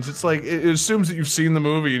adaptations. It's like it assumes that you've seen the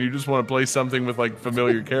movie and you just want to play something with like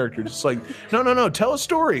familiar characters. It's like, no, tell a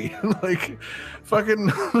story. Like,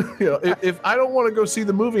 fucking, if I don't want to go see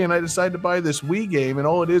the movie and I decide to buy this Wii game and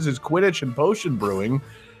all it is Quidditch and potion brewing,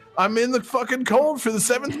 I'm in the fucking cold for the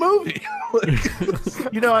 7th movie.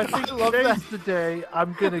 I think today's the day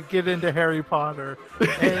I'm gonna get into Harry Potter,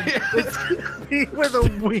 and it's gonna be with a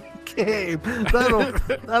Wii game.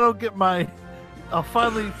 That'll get my. I'll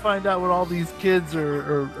finally find out what all these kids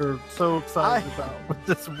are so excited about with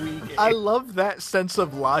this Wii game. I love that sense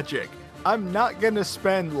of logic. I'm not gonna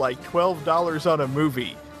spend like $12 on a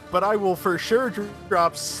movie, but I will for sure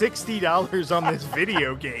drop $60 on this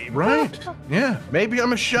video game. Right. Yeah. Maybe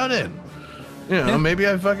I'm a shut-in. Maybe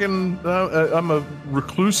I'm a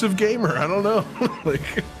reclusive gamer. I don't know.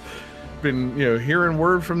 Like, been, hearing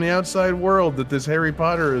word from the outside world that this Harry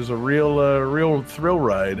Potter is a real thrill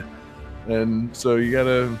ride. And so you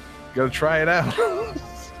gotta try it out.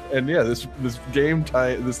 And yeah, this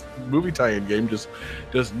movie tie-in game just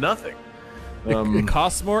does nothing. It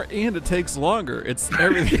costs more and it takes longer. It's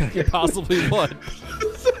everything I could possibly want.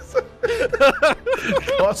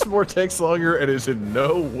 Costs more, takes longer, and is in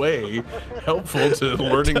no way helpful to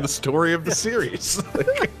learning the story of the series.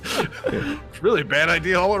 It's really a bad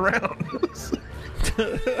idea all around.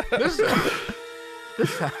 This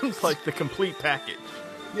sounds like the complete package.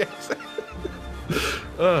 Yes.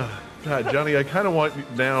 God, Johnny, I kind of want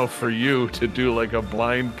now for you to do like a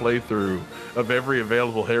blind playthrough of every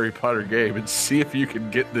available Harry Potter game and see if you can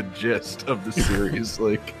get the gist of the series.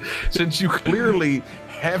 Like, since you clearly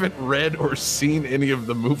haven't read or seen any of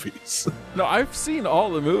the movies. No, I've seen all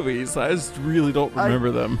the movies. I just really don't remember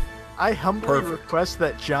them. I humbly request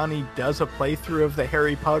that Johnny does a playthrough of the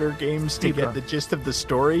Harry Potter games to get the gist of the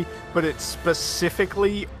story, but it's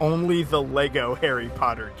specifically only the Lego Harry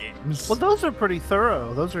Potter games. Well, those are pretty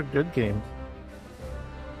thorough. Those are good games.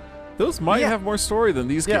 Those might have more story than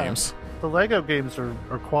these games. The Lego games are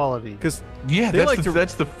quality. Because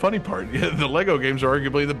that's the funny part. Yeah, the Lego games are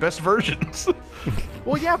arguably the best versions.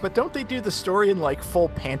 Well, yeah, but don't they do the story in like full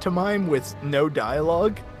pantomime with no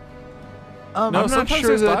dialogue? I'm not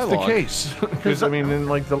sure that's the case. Because, I mean, in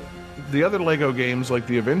like the other Lego games, like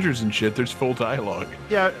the Avengers and shit, there's full dialogue.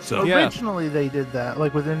 Yeah, so originally they did that,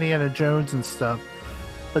 like with Indiana Jones and stuff.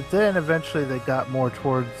 But then eventually they got more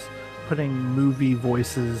towards putting movie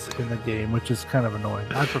voices in the game, which is kind of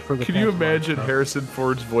annoying. I prefer the. Can you imagine Harrison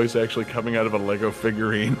Ford's voice actually coming out of a Lego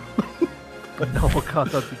figurine? No, God,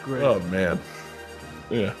 that'd be great. Oh, man.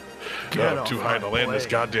 Yeah. I'm too high to land this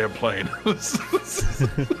goddamn plane.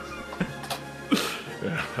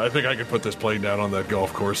 Yeah, I think I could put this plane down on that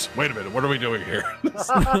golf course. Wait a minute, what are we doing here?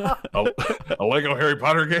 a Lego Harry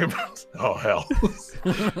Potter game? Oh, hell.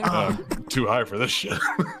 Too high for this shit.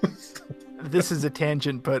 This is a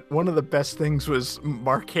tangent, but one of the best things was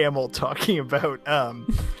Mark Hamill talking about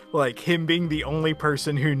like him being the only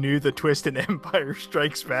person who knew the twist in Empire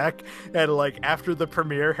Strikes Back. And like after the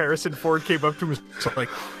premiere, Harrison Ford came up to him and was like,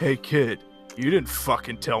 "Hey kid, you didn't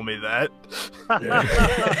fucking tell me that."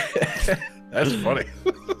 Yeah. That's funny.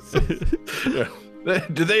 Yeah.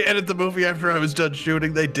 Did they edit the movie after I was done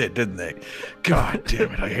shooting? They did, didn't they? God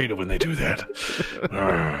damn it, I hate it when they do that.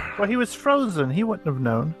 Well, he was frozen. He wouldn't have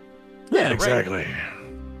known. Yeah, exactly.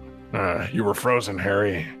 You were frozen,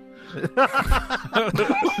 Harry.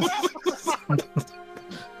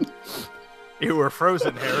 You were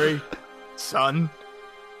frozen, Harry. Son.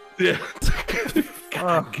 Yeah.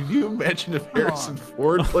 God, can you imagine if Harrison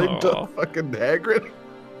Ford played fucking Hagrid?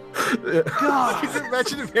 God, can you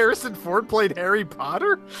imagine if Harrison Ford played Harry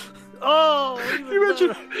Potter? Oh, can you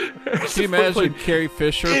imagine Carrie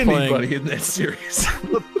Fisher playing in that series?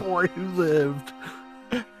 The boy who lived.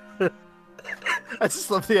 I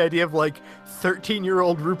just love the idea of like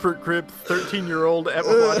 13-year-old Rupert Grint, 13-year-old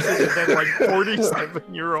Emma Watson, and then like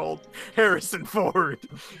 47-year-old Harrison Ford.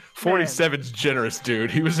 47's generous,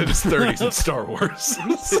 dude. He was in his 30s in Star Wars.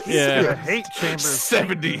 Yeah. Hate chambers.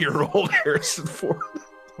 70-year-old Harrison Ford.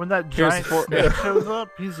 When that giant snake shows up,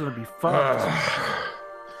 he's gonna be fucked.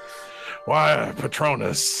 Why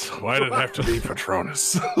Patronus? Why did it have to be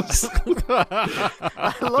Patronus?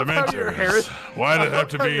 I love how your Why did it have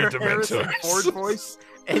to be Harrison Dementors? Ford voice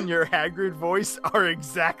and your Hagrid voice are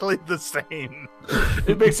exactly the same.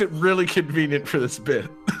 It makes it really convenient for this bit.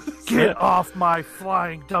 Get off my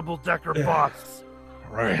flying double-decker bus.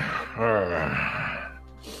 Right.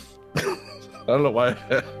 I don't know why I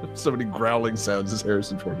have so many growling sounds as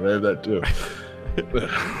Harrison Ford, but I have that too.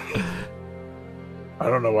 I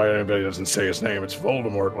don't know why anybody doesn't say his name. It's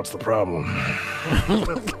Voldemort. What's the problem?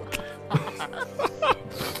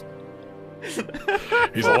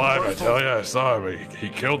 He's alive, I tell you. I saw him. He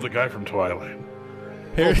killed the guy from Twilight.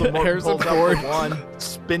 Harrison Ford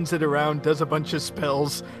spins it around, does a bunch of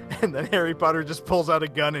spells, and then Harry Potter just pulls out a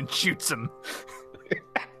gun and shoots him.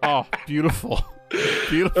 Oh, beautiful.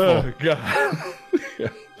 Beautiful. Oh, God. Yeah.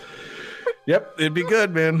 Yep, it'd be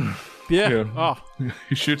good, man. Yeah. Oh.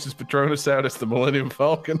 He shoots his Patronus out. It's the Millennium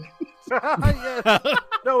Falcon. Yes.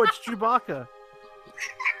 No, it's Chewbacca.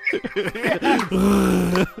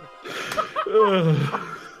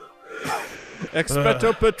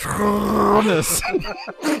 Expecto Patronus.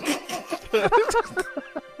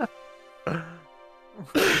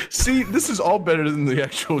 See, this is all better than the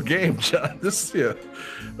actual game, John. Yeah.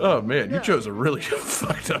 Oh man, you chose a really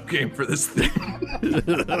fucked up game for this thing.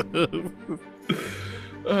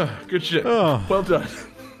 Good shit. Oh. Well done.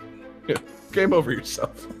 Yeah. Game over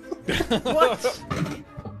yourself. What?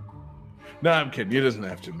 No, I'm kidding. You doesn't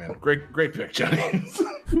have to, man. Great pick, Johnny.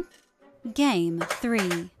 Game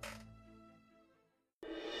 3.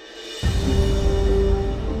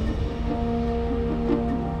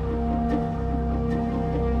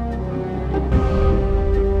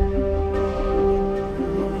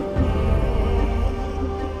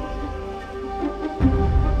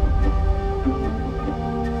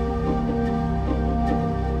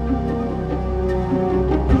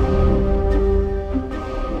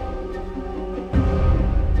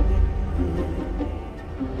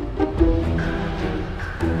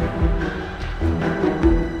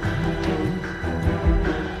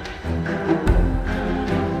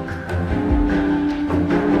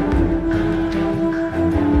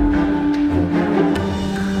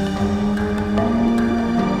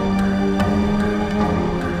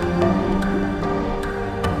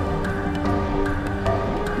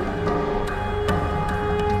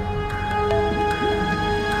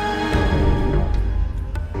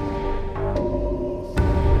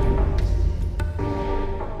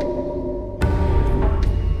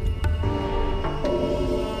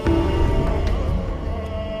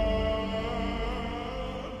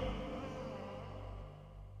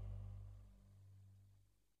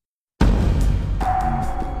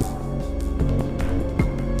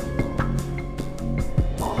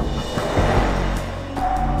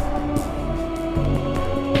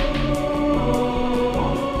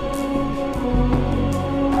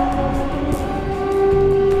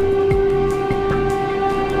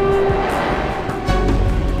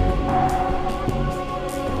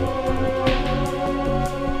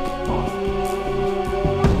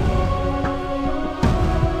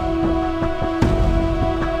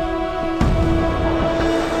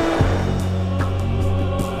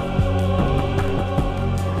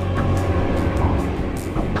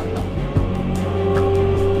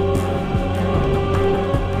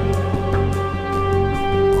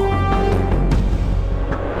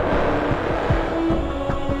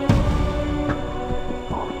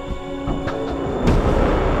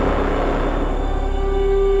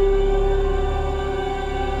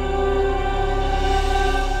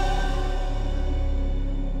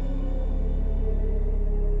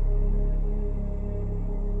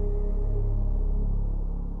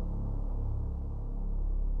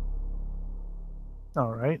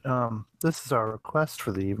 All right. This is our request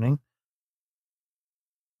for the evening.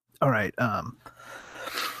 All right.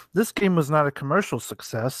 This game was not a commercial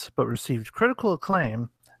success, but received critical acclaim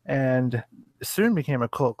and soon became a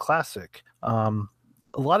cult classic. A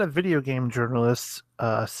lot of video game journalists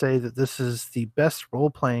say that this is the best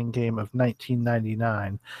role-playing game of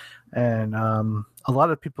 1999, and a lot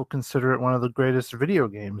of people consider it one of the greatest video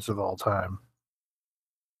games of all time.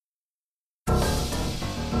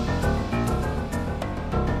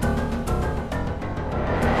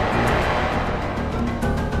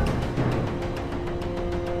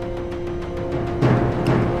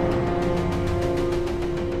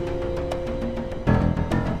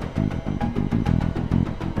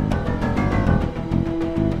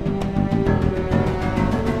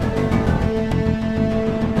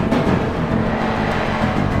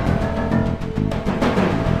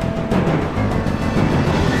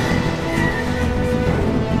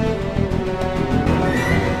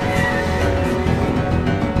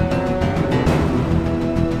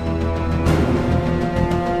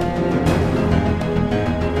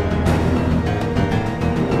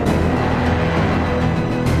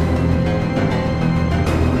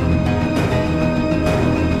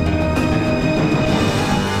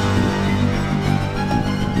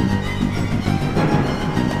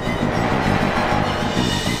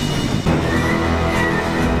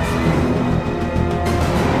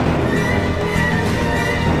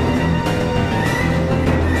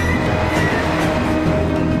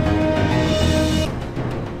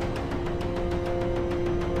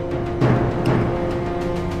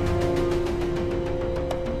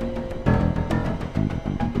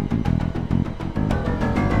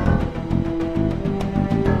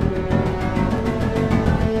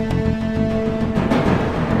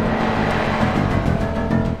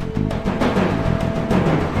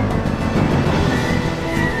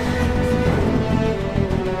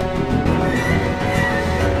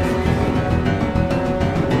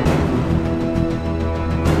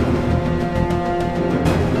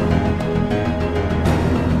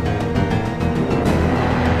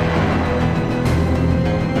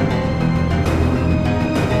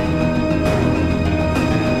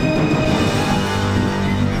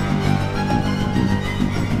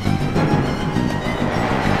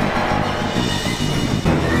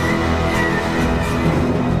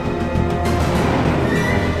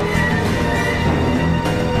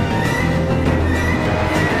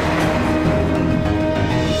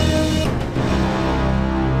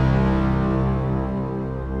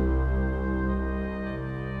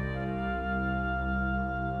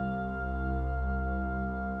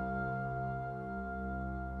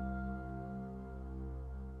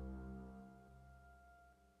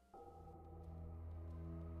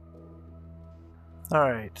 All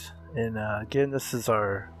right, and again, this is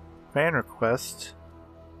our fan request.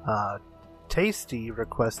 Tasty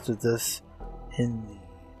requested this in the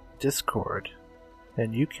Discord,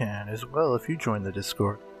 and you can as well if you join the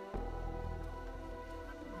Discord.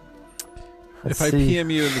 If I PM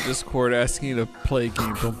you in the Discord asking you to play a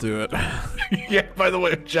game, don't do it. Yeah, by the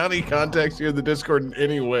way, if Johnny contacts you in the Discord in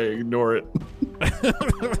any way, ignore it.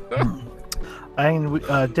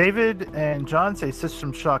 David and John say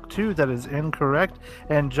System Shock 2. That is incorrect.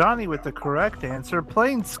 And Johnny with the correct answer,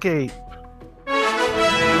 Planescape.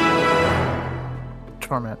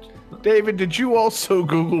 Torment. David, did you also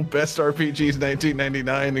Google Best RPGs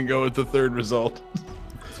 1999 and go with the third result?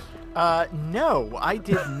 No, I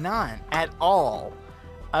did not at all.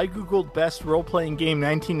 I googled best role-playing game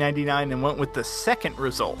 1999 and went with the second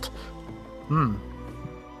result.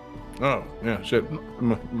 Oh, yeah, shit.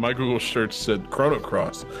 My Google search said Chrono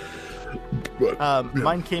Cross. But,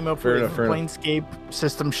 mine came up with Planescape,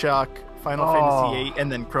 System Shock, Final Fantasy VIII,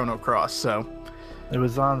 and then Chrono Cross, so... It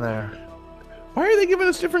was on there. Why are they giving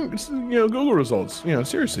us different, Google results?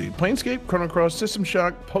 Seriously. Planescape, Chrono Cross, System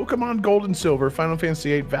Shock, Pokemon Gold and Silver, Final Fantasy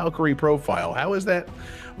VIII, Valkyrie Profile. How is that?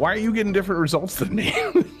 Why are you getting different results than me?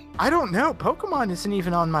 I don't know. Pokemon isn't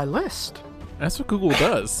even on my list. That's what Google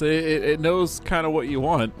does. It knows kind of what you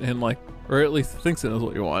want, and or at least thinks it knows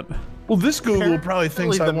what you want. Well, this Google probably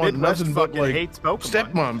thinks I want Midwest nothing but hates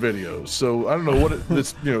Pokemon. stepmom videos. So I don't know what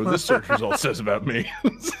this search result says about me.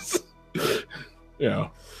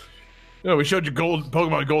 We showed you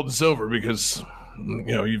Pokemon Gold and Silver because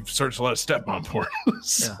you've searched a lot of stepmom porn.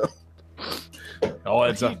 So, all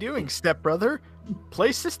what are you doing, stepbrother?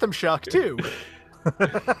 Play System Shock 2.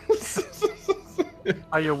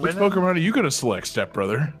 Are you Which winning? Pokemon are you going to select,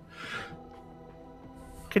 stepbrother?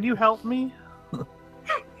 Can you help me?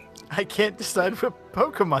 I can't decide what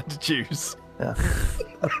Pokemon to choose. Yeah.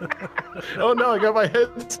 Oh no, I got my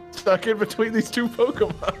head stuck in between these two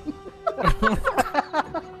Pokemon.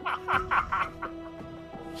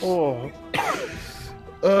 Oh.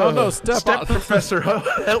 Oh no, Step Professor,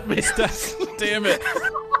 help me. Damn it.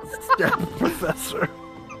 Step Professor.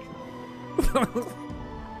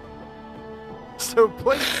 So,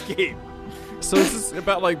 Planescape. So is this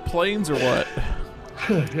about planes or what?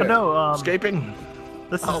 Yeah. No, Escaping.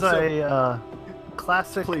 this is Also- a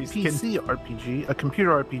classic PC RPG, a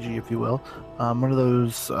computer RPG, if you will. One of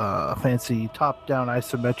those fancy top-down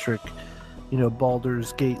isometric,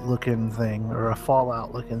 Baldur's Gate looking thing, or a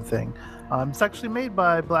Fallout looking thing. It's actually made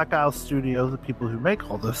by Black Isle Studio, the people who make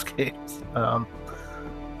all those games.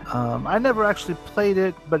 I never actually played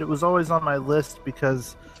it, but it was always on my list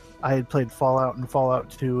because I had played Fallout and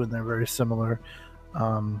Fallout 2, and they're very similar.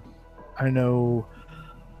 I know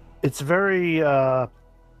it's very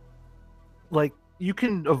you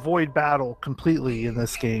can avoid battle completely in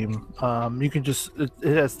this game. You can just it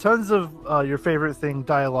has tons of your favorite thing,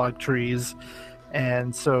 dialogue trees,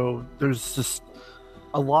 and so there's just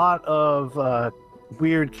a lot of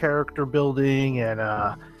weird character building, and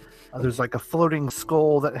there's a floating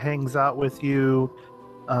skull that hangs out with you.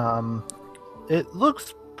 It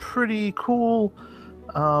looks pretty cool.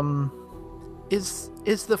 Is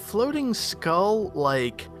the floating skull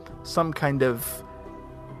some kind of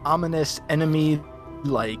ominous enemy,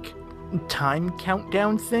 time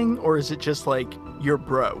countdown thing, or is it just your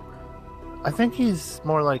bro? I think he's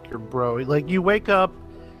more like your bro. You wake up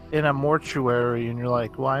in a mortuary and you're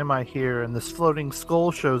like, why am I here? And this floating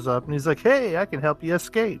skull shows up and he's like, hey, I can help you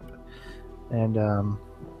escape. And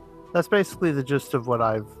that's basically the gist of what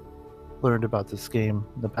I've learned about this game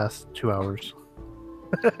in the past 2 hours.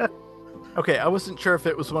 Okay, I wasn't sure if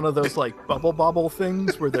it was one of those bubble bobble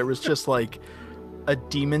things where there was just a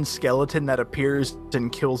demon skeleton that appears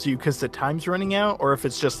and kills you because the time's running out, or if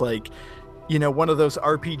it's just one of those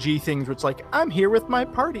RPG things where it's I'm here with my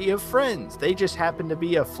party of friends. They just happen to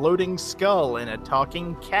be a floating skull and a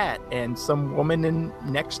talking cat and some woman in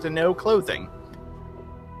next to no clothing.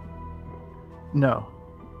 No.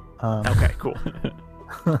 Okay, cool.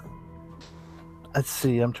 Let's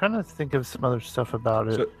see. I'm trying to think of some other stuff about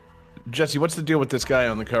it. So, Jesse, what's the deal with this guy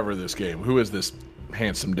on the cover of this game? Who is this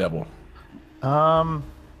handsome devil?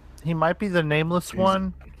 He might be the nameless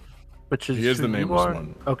one, which is he is who the you nameless are.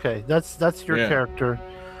 one. Okay, that's your character.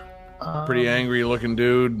 Pretty angry looking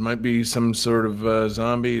dude. Might be some sort of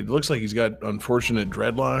zombie. It looks like he's got unfortunate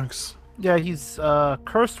dreadlocks. Yeah, he's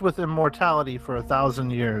cursed with immortality for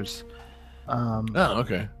 1,000 years. Oh,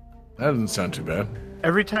 okay. That doesn't sound too bad.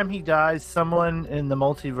 Every time he dies, someone in the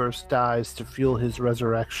multiverse dies to fuel his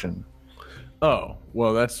resurrection. Oh,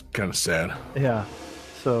 well, that's kind of sad. Yeah.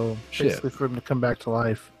 So basically for him to come back to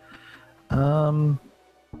life.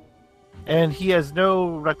 And he has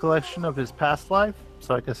no recollection of his past life.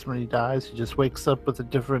 So I guess when he dies, he just wakes up with a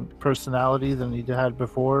different personality than he had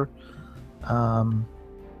before.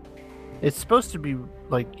 It's supposed to be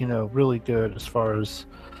really good as far as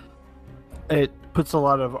it puts a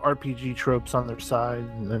lot of RPG tropes on their side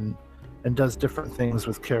and does different things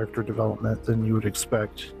with character development than you would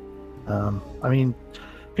expect. I mean,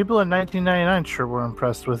 people in 1999 sure were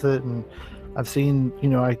impressed with it, and I've seen,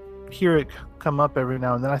 I hear it come up every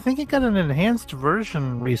now and then. I think it got an enhanced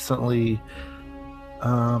version recently,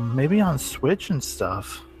 maybe on Switch and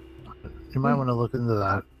stuff. You might want to look into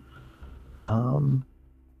that.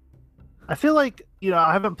 I feel like,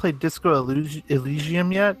 I haven't played Disco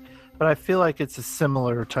Elysium yet, but I feel like it's a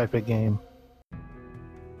similar type of game.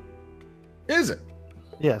 Is it?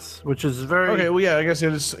 Yes, which is very... Okay, well, yeah, I guess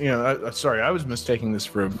it is, sorry, I was mistaking this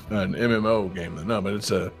for an MMO game. No, but it's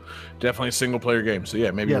definitely a single-player game, so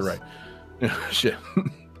yeah, maybe you're right. Shit.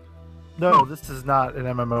 No, this is not an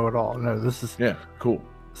MMO at all. No, this is... Yeah, cool.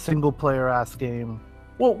 Single-player-ass game.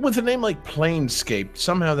 Well, with a name like Planescape,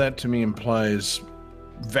 somehow that to me implies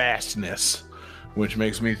vastness, which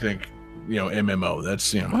makes me think, MMO.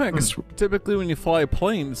 That's, Well, I guess typically when you fly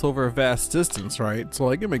planes over a vast distance, right? So,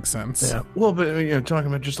 it makes sense. Yeah. Well, but, talking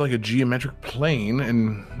about just like a geometric plane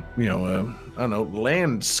and, I don't know,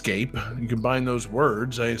 landscape, you combine those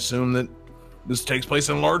words, I assume that this takes place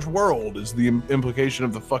in a large world is the implication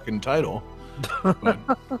of the fucking title. But,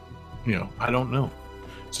 I don't know.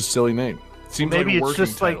 It's a silly name. Seems Maybe like a it's working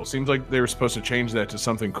just title. Seems like they were supposed to change that to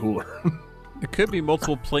something cooler. It could be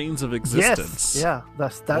multiple planes of existence. Yes. Yeah,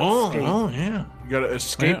 that's oh, yeah. You gotta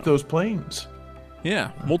escape those planes.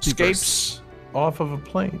 Yeah, multiverse. Escapes off of a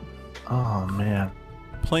plane. Oh, man.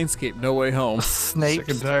 Planescape, No Way Home. Snakes Sick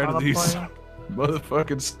and tired on of a these plane?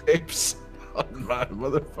 motherfucking escapes on my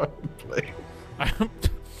motherfucking plane.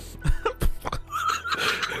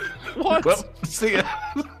 What? Well, see ya.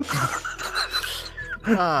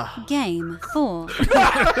 Game 4.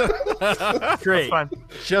 Great. Fine.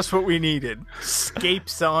 Just what we needed.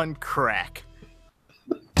 Scapes on crack.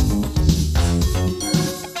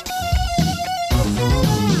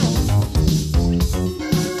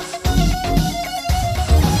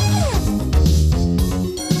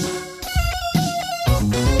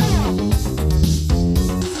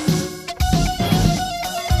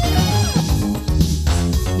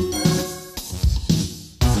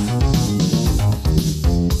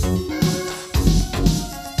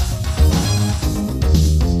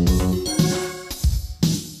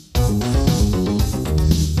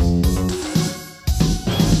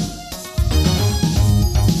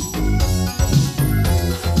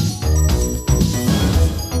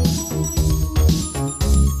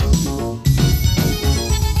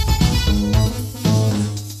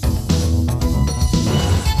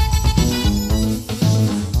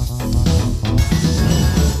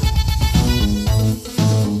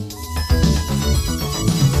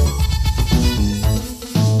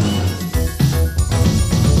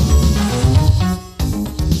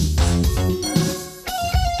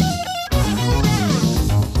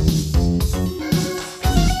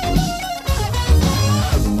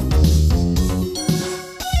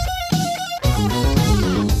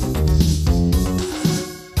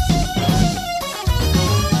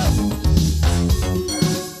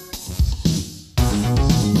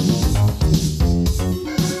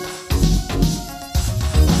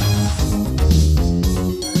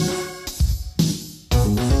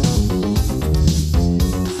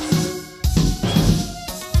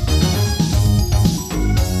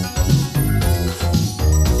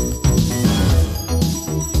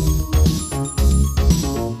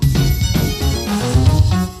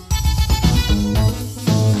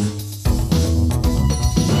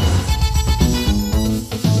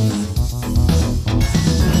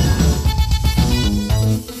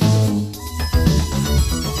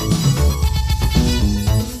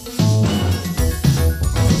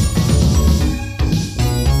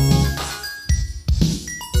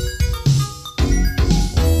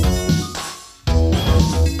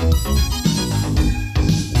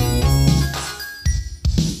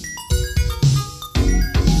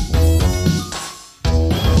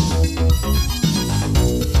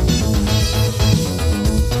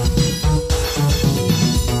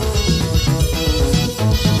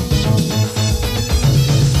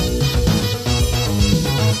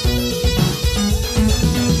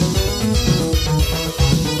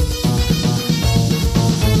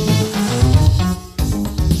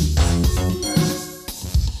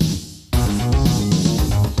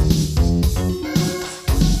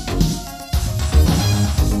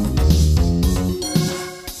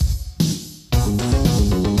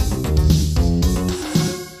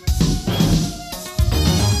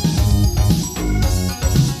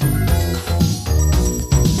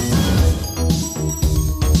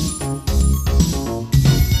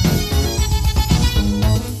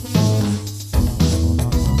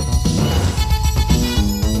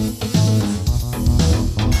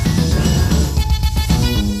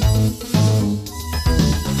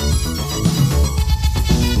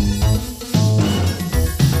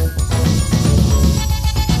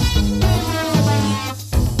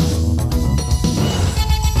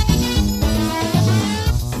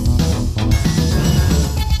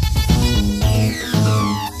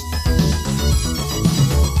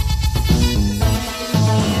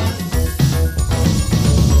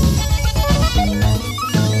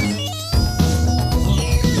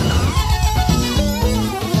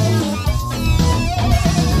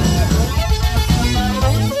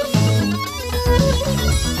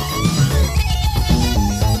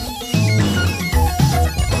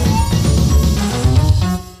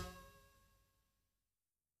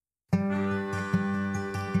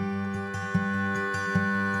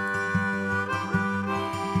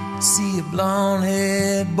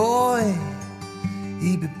 blonde-haired boy.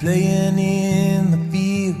 He'd be playing in the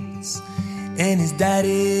fields, and his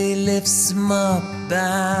daddy lifts him up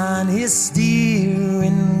on his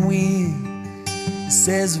steering wheel. He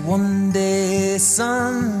says, one day,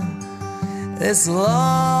 son, this'll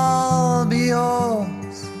all be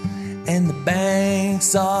yours, and the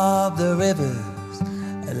banks of the rivers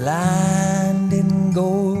are lined in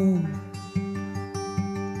gold,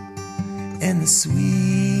 and the sweet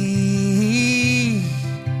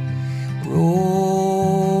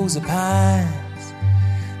rose of pines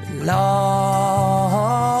lost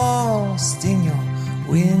in your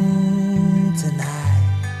winter night.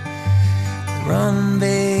 Run,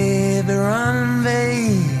 baby,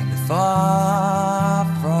 far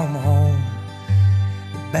from home.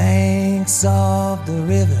 The banks of the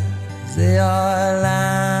rivers, they are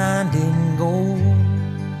lined in gold.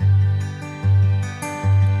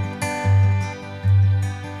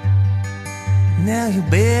 Now you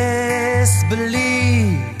best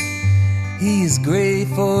believe he is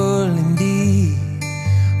grateful indeed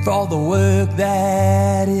for all the work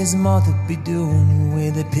that his mother be doing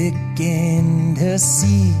with the pick and her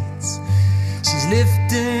seeds. She's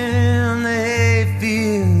lifting the hay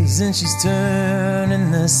fields and she's turning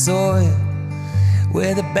the soil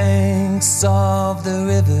where the banks of the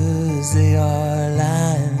rivers, they are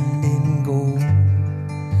lined in gold.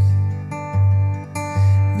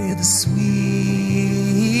 Near the sweet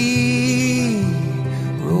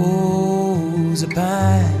rose of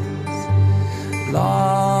pines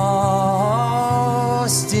lost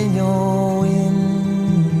in your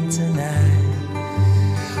winter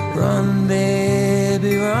night. Run,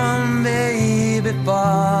 baby,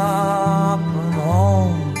 far from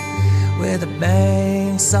home, where the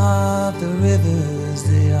banks of the rivers,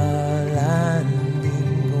 they are lined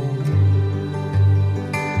in gold.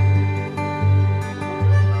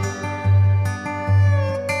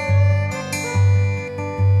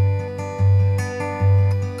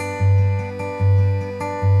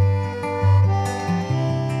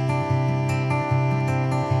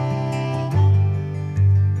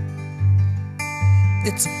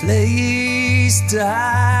 It's a place to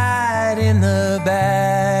hide in the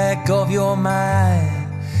back of your mind.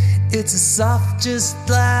 It's a soft just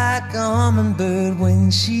like a hummingbird when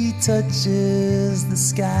she touches the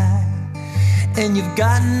sky. And you've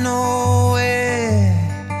got nowhere,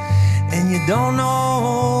 and you don't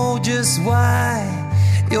know just why.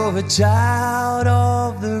 You're a child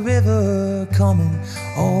of the river coming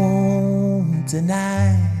home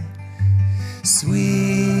tonight. Sweet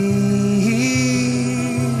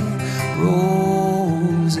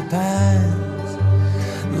rose of pines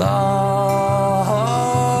lost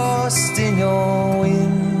in your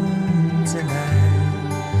winter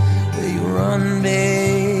night. Where you run,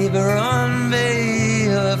 baby,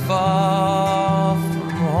 far from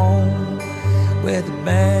home, where the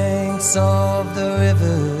banks of the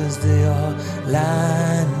rivers, they are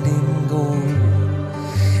lined in gold.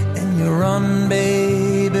 And you run,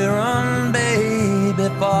 baby,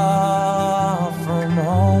 far from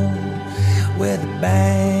home, where the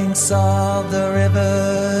banks of the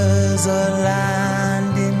rivers are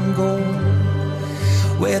lined in gold,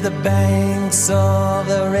 where the banks of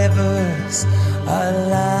the rivers are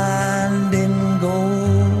lined in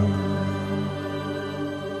gold.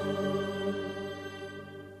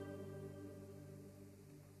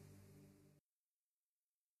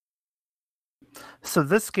 So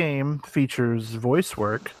this game features voice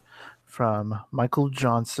work from Michael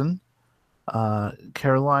Johnson,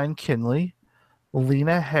 Caroline Kinley,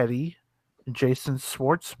 Lena Headey, Jason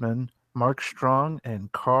Schwartzman, Mark Strong,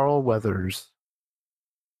 and Carl Weathers.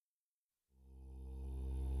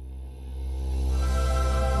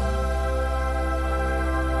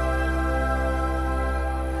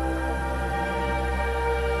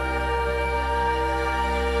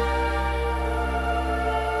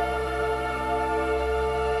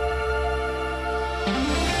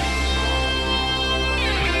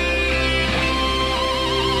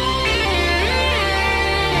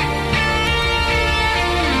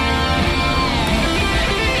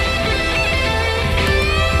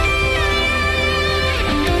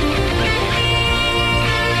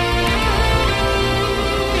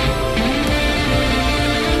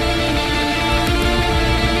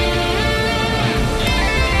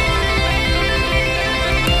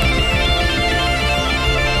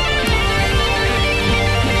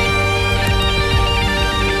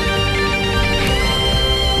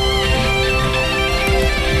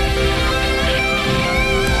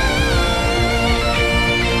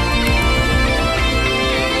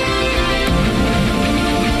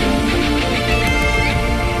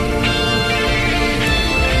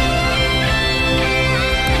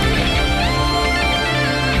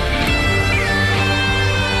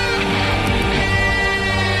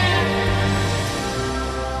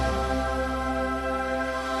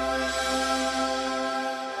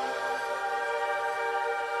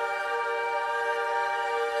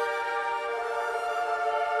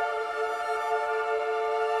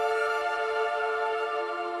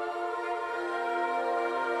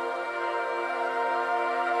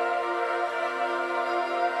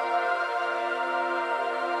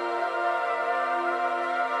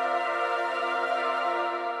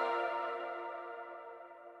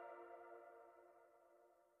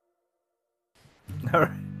 All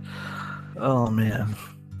right. Oh man.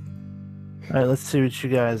 All right, let's see what you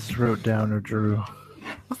guys wrote down or drew.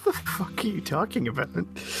 What the fuck are you talking about?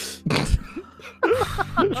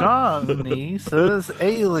 Johnny says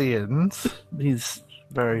aliens. He's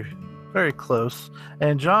very, very close.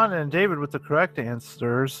 And John and David with the correct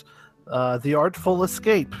answers. The Artful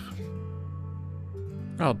Escape.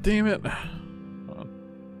 Oh, damn it. There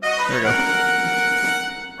we go.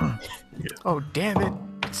 Oh, damn it.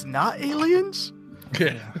 It's not aliens?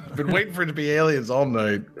 Yeah, been waiting for it to be aliens all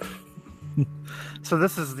night. So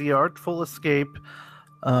this is The Artful Escape.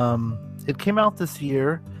 It came out this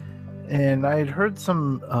year, and I had heard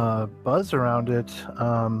some buzz around it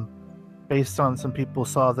based on some people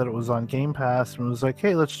saw that it was on Game Pass and was like,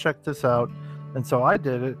 hey, let's check this out. And so I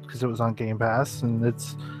did it because it was on Game Pass, and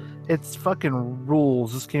it's fucking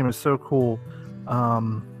rules. This game is so cool.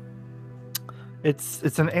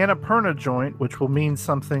 It's an Annapurna joint, which will mean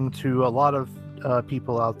something to a lot of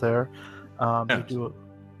people out there. Yes.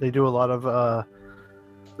 They do a lot of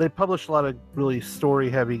they publish a lot of really story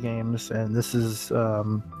heavy games, and this is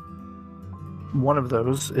one of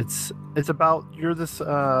those. It's about you're this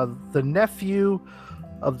the nephew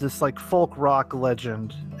of this like folk rock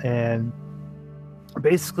legend, and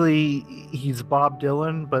basically he's Bob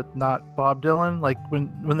Dylan but not Bob Dylan. Like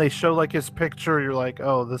when they show like his picture, you're like,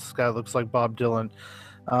 oh, this guy looks like Bob Dylan.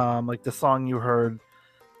 Like the song you heard,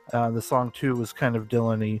 the song 2 was kind of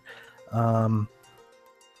Dylan-y.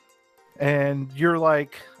 And you're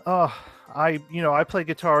like, oh, I play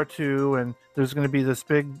guitar too, and there's going to be this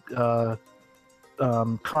big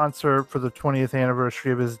concert for the 20th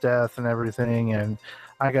anniversary of his death and everything, and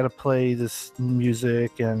I got to play this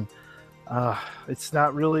music, and it's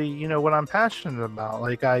not really, what I'm passionate about.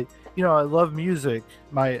 Like I love music.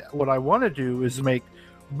 What I want to do is make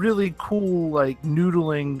really cool, like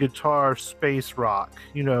noodling guitar space rock,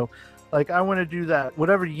 Like, I want to do that.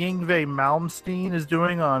 Whatever Yngwie Malmsteen is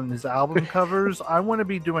doing on his album covers, I want to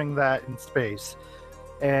be doing that in space.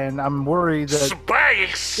 And I'm worried that...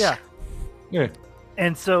 Space! Yeah. Yeah.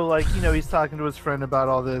 And so, like, he's talking to his friend about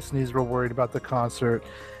all this, and he's real worried about the concert.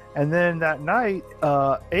 And then that night,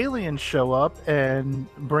 aliens show up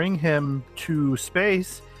and bring him to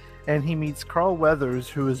space, and he meets Carl Weathers,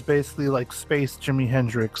 who is basically like space Jimi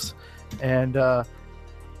Hendrix. And,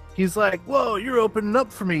 he's like, whoa, you're opening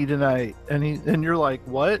up for me tonight. And you're like,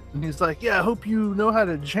 what? And he's like, yeah, I hope you know how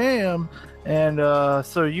to jam. And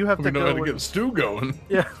so you have to know how to get a stew going.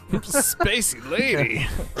 Yeah. Spacey lady.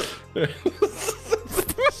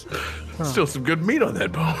 Still some good meat on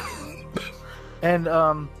that bone. And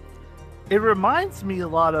it reminds me a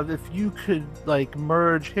lot of if you could like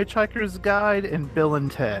merge Hitchhiker's Guide and Bill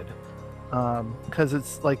and Ted. Because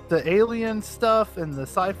it's like the alien stuff and the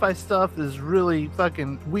sci-fi stuff is really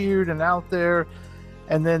fucking weird and out there,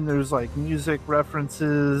 and then there's like music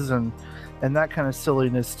references and that kind of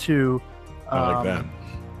silliness too. I like that.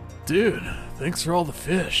 Dude, thanks for all the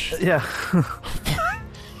fish. Yeah.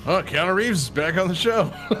 Oh, Keanu Reeves is back on the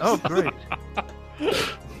show. Oh, great.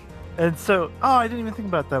 And so, I didn't even think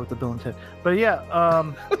about that with the Bill and Ted. But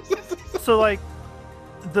yeah, so like,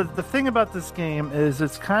 the thing about this game is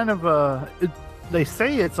it's kind of they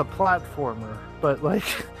say it's a platformer, but like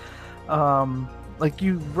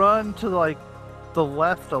you run to like the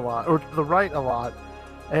left a lot or to the right a lot,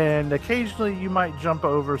 and occasionally you might jump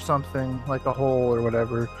over something like a hole or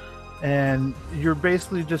whatever, and you're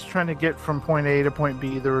basically just trying to get from point A to point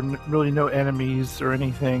B. There are really no enemies or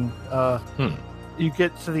anything. You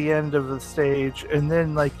get to the end of the stage, and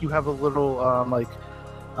then like you have a little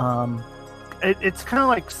it's kind of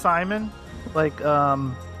like Simon, like a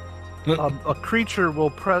creature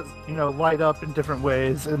will press, light up in different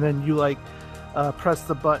ways, and then you like press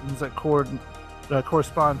the buttons that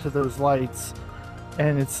correspond to those lights,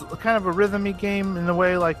 and it's kind of a rhythmy game in a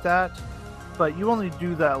way like that. But you only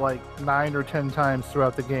do that like 9 or 10 times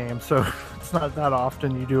throughout the game, so it's not that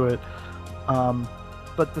often you do it.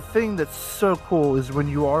 But the thing that's so cool is when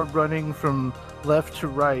you are running from left to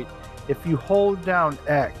right, if you hold down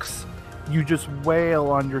X, you just wail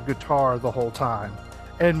on your guitar the whole time.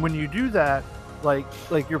 And when you do that, like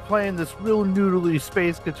you're playing this real noodly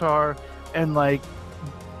space guitar, and like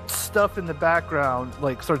stuff in the background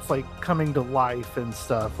like starts like coming to life and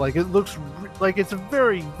stuff. Like it looks like it's a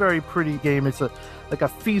very, very pretty game. It's a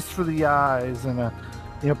feast for the eyes and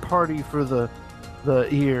a party for the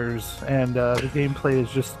ears, and the gameplay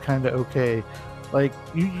is just kind of okay. Like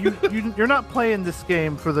you're not playing this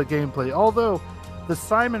game for the gameplay, although the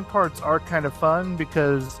Simon parts are kind of fun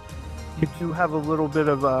because you do have a little bit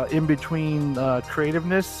of in-between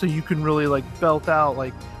creativeness, so you can really like belt out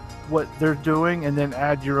like what they're doing and then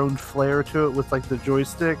add your own flair to it with like the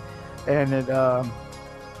joystick. and it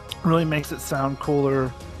really makes it sound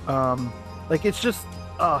cooler. Like it's just,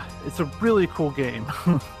 it's a really cool game.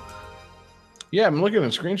 Yeah, I'm looking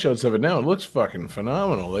at screenshots of it now. It looks fucking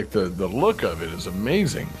phenomenal. Like the look of it is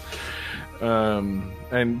amazing.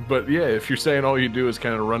 But yeah, if you're saying all you do is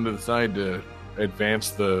kind of run to the side to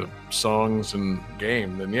advance the songs and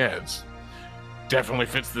game, then yeah, it's definitely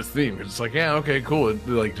fits this theme. It's like, yeah, okay, cool.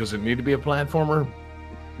 Like, does it need to be a platformer?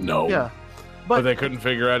 No. Yeah. But they couldn't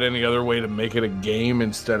figure out any other way to make it a game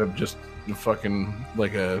instead of just fucking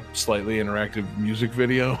like a slightly interactive music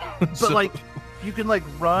video. But like, you can like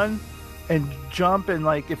run and jump, and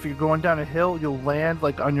like if you're going down a hill, you'll land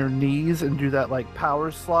like on your knees and do that like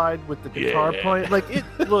power slide with the guitar playing. Like it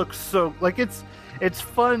looks so like it's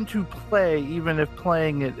fun to play, even if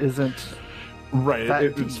playing it isn't right.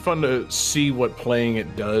 It's fun to see what playing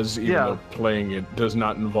it does, even though playing it does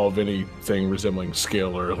not involve anything resembling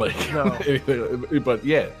skill or like anything. But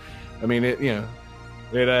yeah, I mean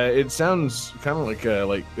it sounds kind of like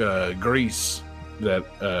Grease that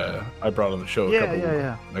I brought on the show a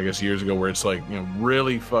couple I guess years ago, where it's like,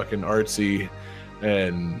 really fucking artsy,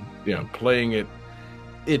 and playing it,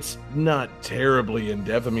 it's not terribly in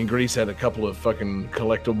depth. I mean, Grease had a couple of fucking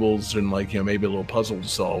collectibles and like maybe a little puzzle to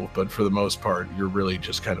solve, but for the most part you're really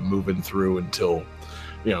just kind of moving through until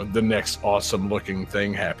the next awesome looking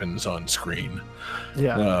thing happens on screen.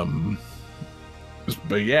 But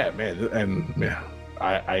yeah, man, and yeah,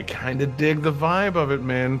 I kind of dig the vibe of it,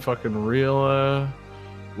 man. Fucking real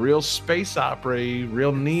space opera,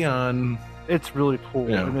 real neon. It's really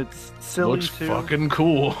cool, and it's silly looks too. Fucking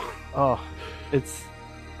cool. Oh, it's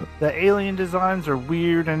the alien designs are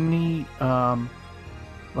weird and neat.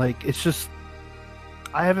 Like it's just,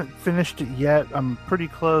 I haven't finished it yet. I'm pretty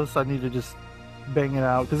close. I need to just bang it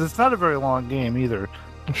out because it's not a very long game either.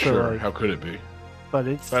 Sure, so, like, how could it be? But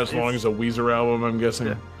it's as long as a Weezer album, I'm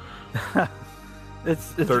guessing. Yeah.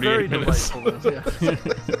 It's 38 very minutes. delightful.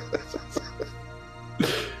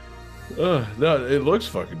 No, it looks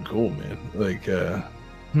fucking cool, man. Like,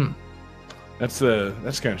 that's the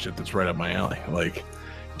kind of shit that's right up my alley. Like,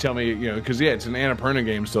 tell me, because it's an Annapurna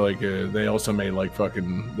game, so like, they also made like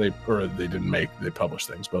fucking they published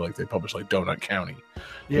things, but like they published like Donut County.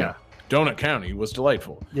 Yeah. Donut County was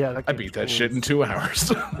delightful. Yeah, I beat that shit in 2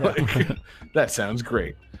 hours. Like, that sounds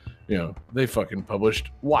great. They fucking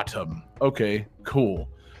published Watum. Okay, cool.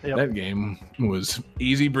 Yep. That game was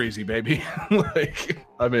easy breezy, baby. Like,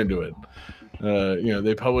 I'm into it.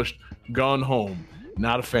 They published Gone Home.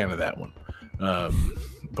 Not a fan of that one.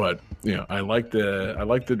 But I like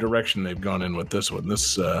the direction they've gone in with this one.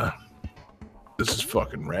 This is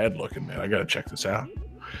fucking rad looking, man. I gotta check this out.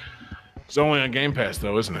 It's only on Game Pass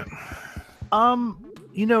though, isn't it?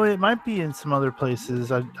 It might be in some other places.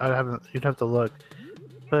 I haven't. You'd have to look.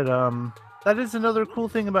 But that is another cool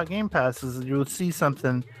thing about Game Pass is you'll see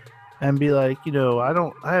something and be like, I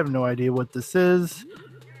have no idea what this is,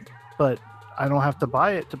 but I don't have to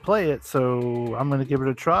buy it to play it, so I'm going to give it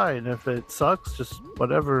a try. And if it sucks, just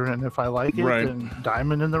whatever. And if I like it, then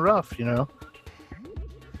diamond in the rough,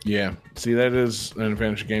 Yeah. See, that is an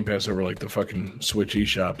advantage of Game Pass over like the fucking Switch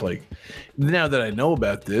eShop. Like, now that I know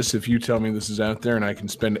about this, if you tell me this is out there and I can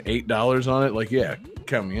spend $8 on it, like, yeah,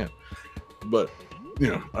 count me in. But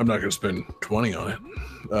I'm not going to spend $20 on it.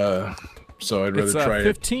 So I'd rather try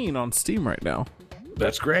 15 on Steam right now.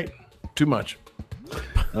 That's great. Too much.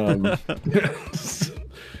 Funny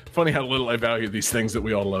how little I value these things that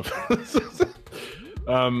we all love.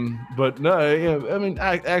 But no, I mean,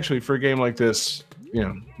 actually, for a game like this,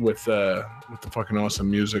 with the fucking awesome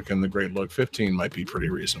music and the great look, 15 might be pretty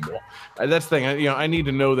reasonable. That's the thing. I need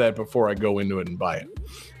to know that before I go into it and buy it.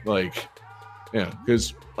 Like,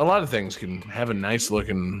 because a lot of things can have a nice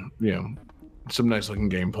looking, some nice looking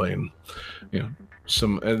gameplay, and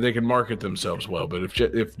they can market themselves well. But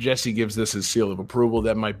if Jesse gives this his seal of approval,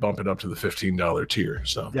 that might bump it up to the $15 tier.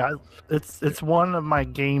 So yeah, it's one of my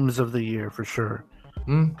games of the year for sure.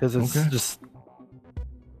 Because it's just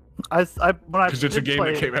because it's a game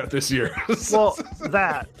that came out this year. Well,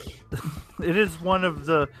 that it is one of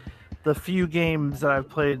the few games that I've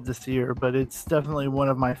played this year, but it's definitely one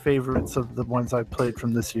of my favorites of the ones I've played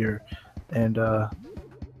from this year. And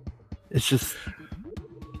it's just,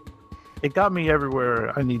 it got me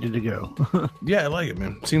everywhere I needed to go. Yeah, I like it,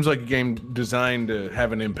 man. Seems like a game designed to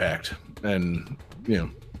have an impact, and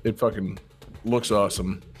it fucking looks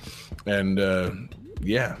awesome. And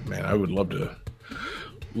yeah, man, I would love to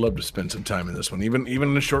spend some time in this one, even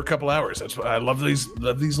in a short couple hours. That's what I love, these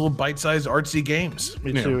little bite-sized artsy games.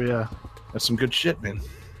 Me too. Yeah, that's some good shit, man.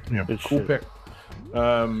 Good cool shit. pick.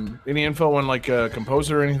 Any info on like a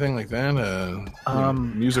composer or anything like that?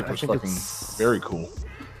 Music was fucking very cool.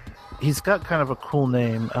 He's got kind of a cool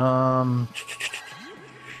name. Oh,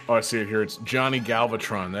 I see it here. It's Johnny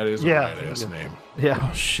Galvatron. That is a badass name. Yeah.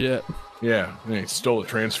 Oh shit. Yeah, he stole a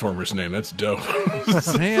Transformers name. That's dope.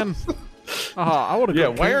 Man. I want to Yeah,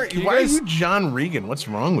 go. why are you John Regan? What's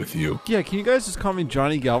wrong with you? Yeah, can you guys just call me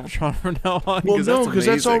Johnny Galvatron from now on? Well, no, because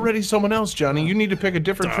that's amazing. already someone else, Johnny. You need to pick a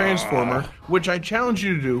different Transformer, which I challenge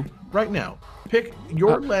you to do right now. Pick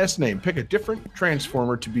your last name. Pick a different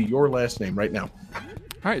Transformer to be your last name right now.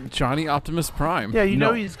 All right, Johnny Optimus Prime. Yeah, you know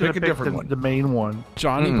No, he's going to pick a pick different one. the main one.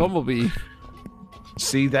 Johnny Bumblebee.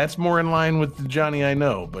 See, that's more in line with the Johnny I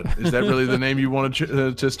know, but is that really the name you want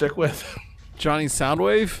to stick with? Johnny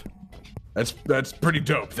Soundwave. That's pretty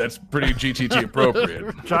dope. That's pretty GTT appropriate.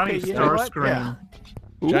 Johnny Okay, you know what? Starscream.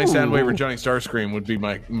 Yeah. Johnny Soundwave or Johnny Starscream would be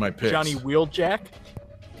my picks. Johnny Wheeljack.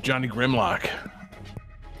 Johnny Grimlock.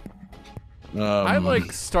 I like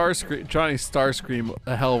Starscream, Johnny Starscream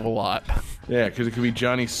a hell of a lot. Yeah, because it could be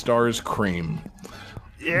Johnny Stars Cream.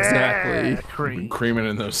 Yeah, Exactly. Cream. Creaming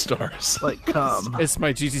in those stars. Like cum. It's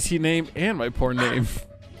my GTT name and my porn name.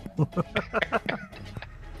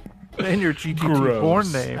 And your GTT Gross.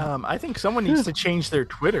 porn name. I think someone needs to change their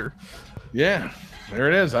Twitter. Yeah, there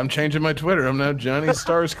it is. I'm changing my Twitter. I'm now Johnny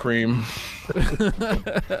Stars Cream.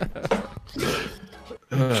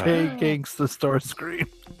 Jay Gangsta Starscream.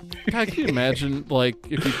 God, can you imagine, like,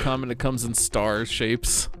 if you come and it comes in star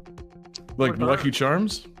shapes? Like Lucky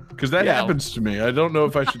Charms? Because that Yeah. happens to me. I don't know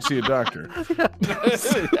if I should see a doctor.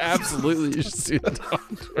 Absolutely, you should see the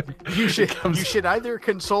doctor. You should either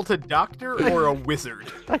consult a doctor or a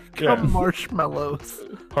wizard. Yeah. Marshmallows.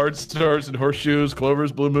 Hard stars and horseshoes,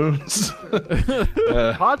 clovers, blue moons.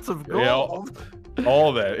 Pots of Yeah, gold.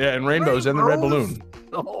 all that. Yeah, and rainbows and the red Rainbows. balloon.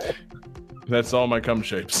 Oh. That's all my cum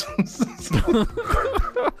shapes.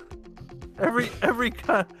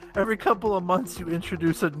 Every couple of months you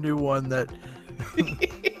introduce a new one that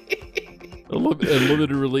A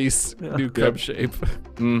limited release new cup shape.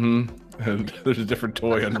 Mm-hmm. And there's a different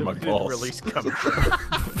toy under my balls. Release coming.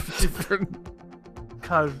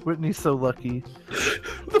 God, Whitney's so lucky.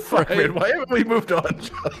 What the fuck, man? Why haven't we moved on,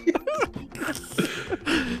 Johnny?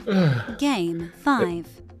 Game 5.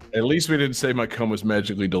 At least we didn't say my cum was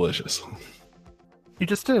magically delicious. You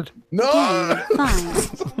just did. No! Game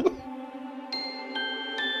 5.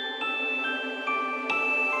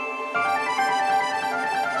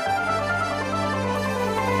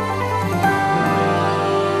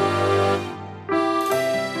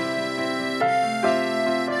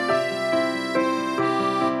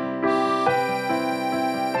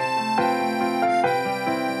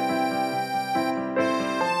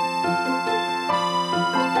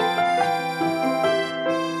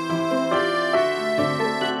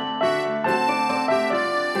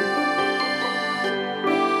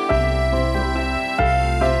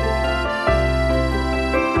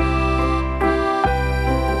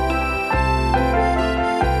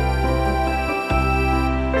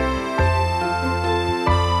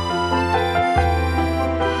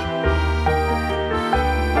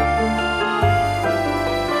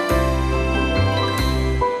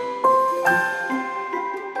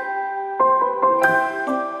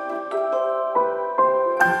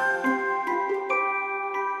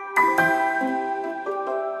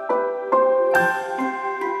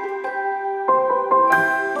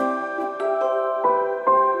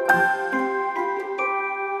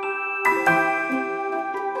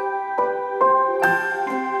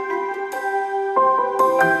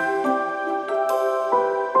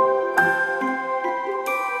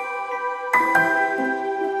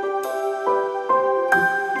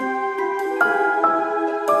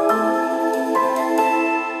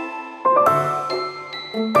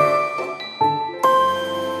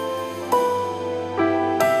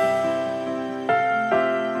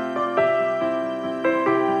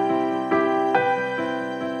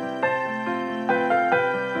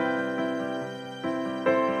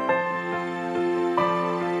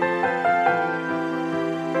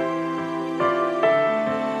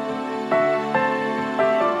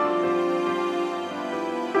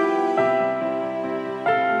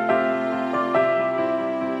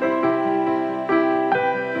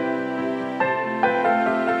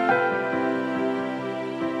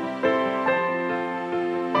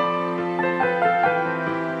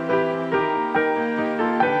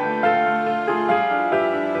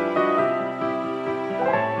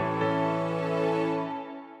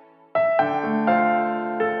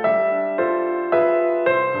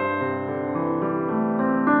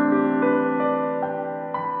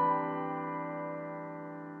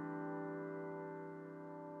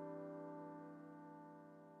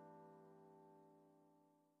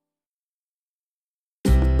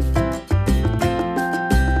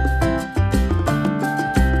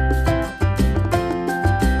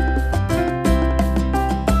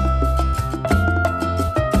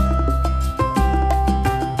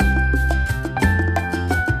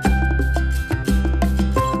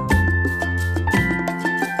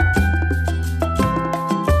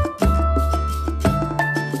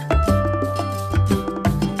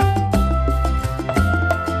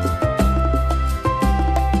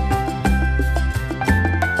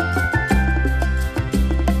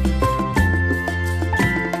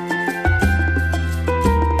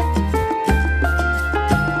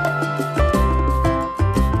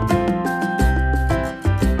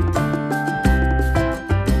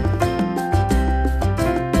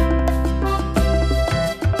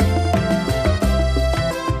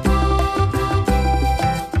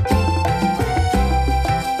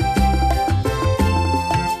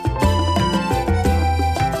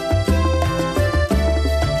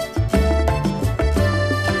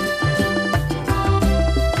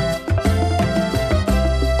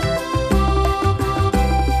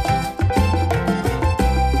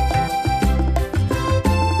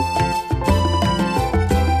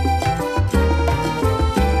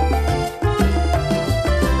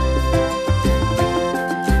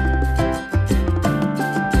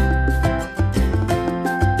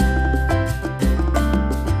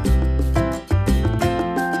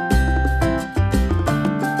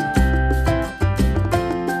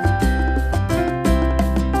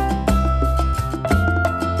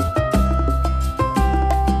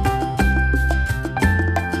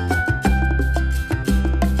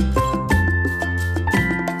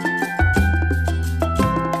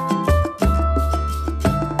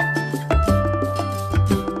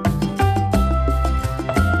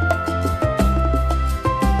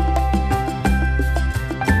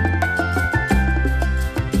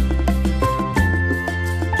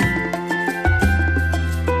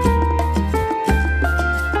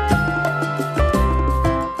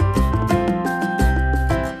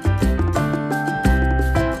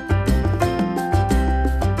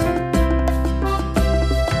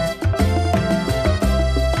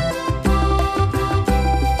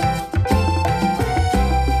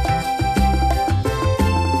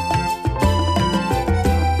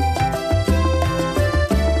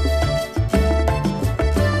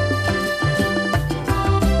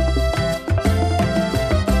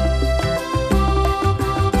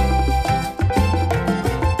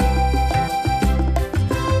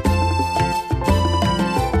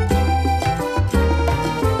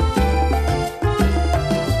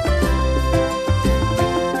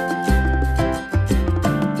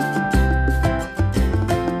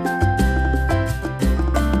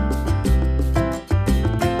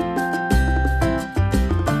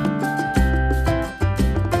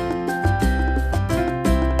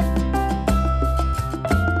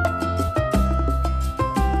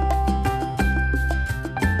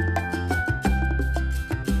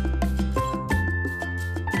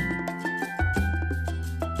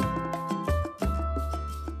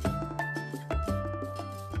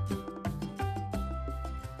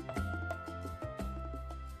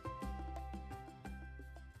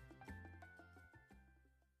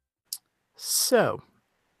 So,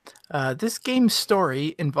 this game's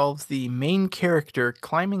story involves the main character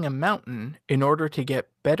climbing a mountain in order to get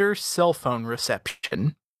better cell phone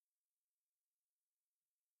reception.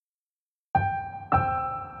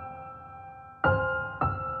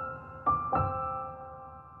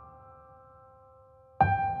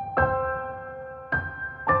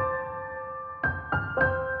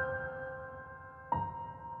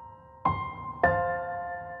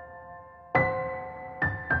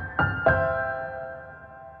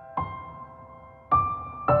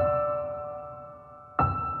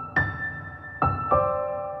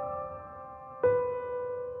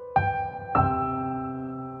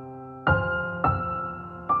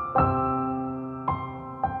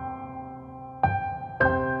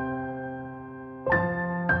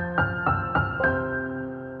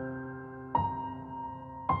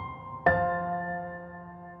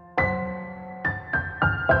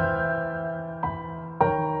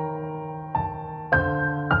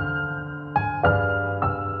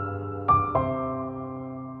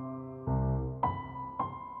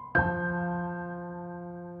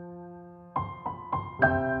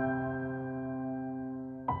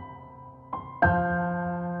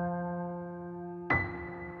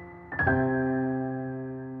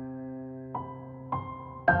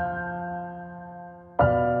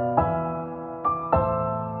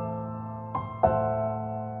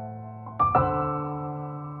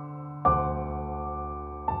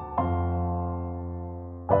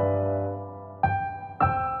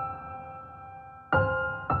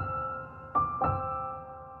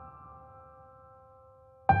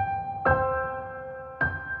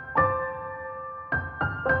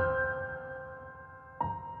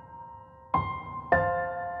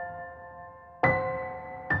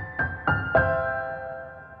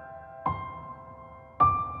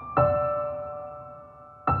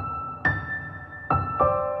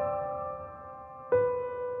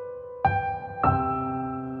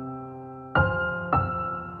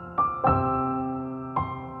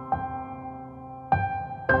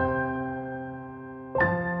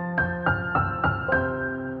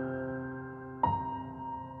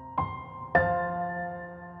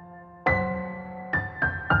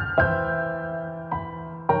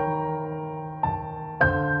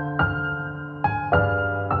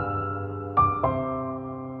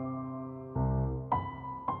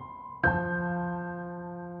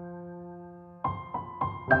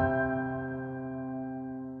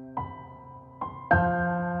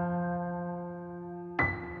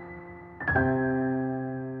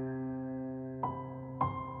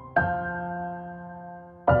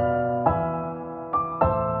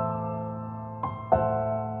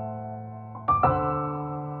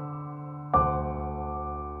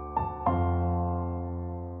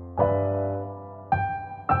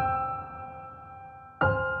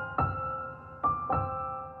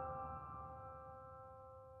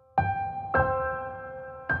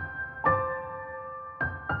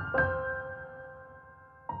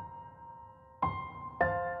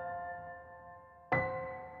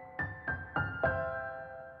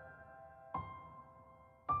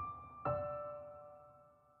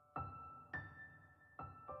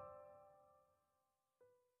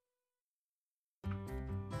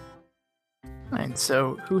 Fine,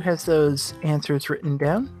 so who has those answers written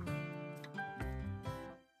down?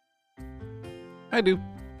 I do.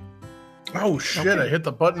 Oh shit, okay. I hit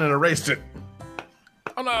the button and erased it.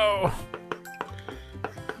 Oh no!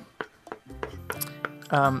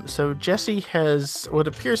 So Jesse has what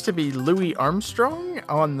appears to be Louis Armstrong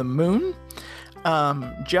on the moon.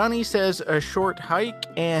 Johnny says a short hike,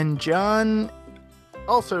 and John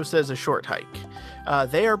also says a short hike.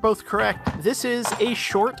 They are both correct. This is a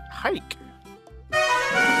short hike.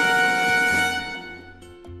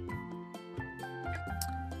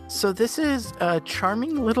 So this is a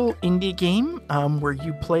charming little indie game where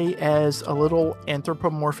you play as a little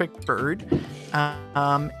anthropomorphic bird,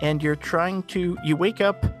 and you're trying to... You wake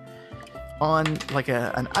up on like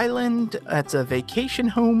an island that's a vacation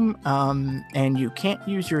home, and you can't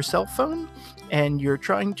use your cell phone, and you're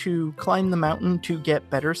trying to climb the mountain to get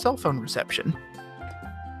better cell phone reception.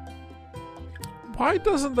 Why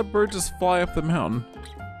doesn't the bird just fly up the mountain?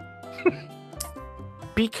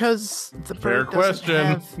 Because the bird doesn't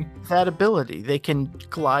have that ability. They can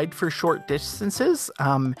glide for short distances,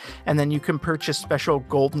 and then you can purchase special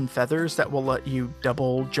golden feathers that will let you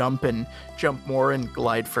double jump and jump more and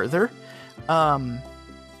glide further. And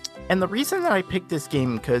the reason that I picked this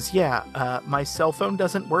game, because, my cell phone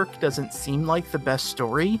doesn't work, doesn't seem like the best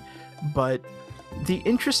story, but the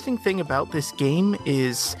interesting thing about this game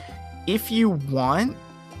is if you want,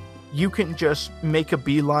 you can just make a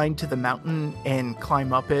beeline to the mountain and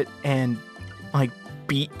climb up it and like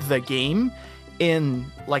beat the game in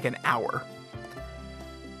like an hour.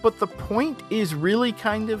 But the point is really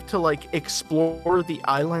kind of to like explore the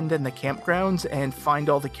island and the campgrounds and find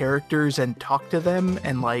all the characters and talk to them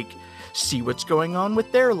and like see what's going on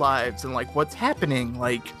with their lives and like what's happening.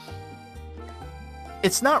 Like,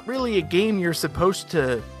 it's not really a game you're supposed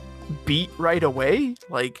to beat right away.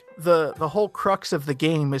 Like, the whole crux of the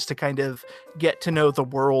game is to kind of get to know the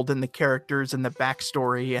world and the characters and the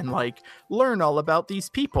backstory and like learn all about these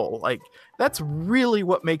people. Like, that's really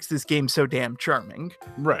what makes this game so damn charming.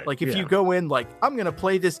 Right. Like, if you go in like, I'm gonna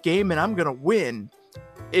play this game and I'm gonna win,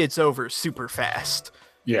 it's over super fast.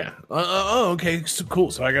 Yeah. Okay. So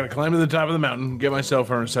cool. So I got to climb to the top of the mountain, get my cell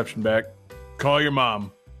phone reception back, call your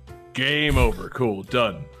mom. Game over. Cool.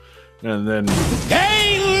 Done. And then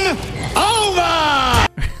Game over!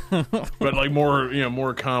 but like more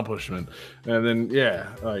accomplishment. And then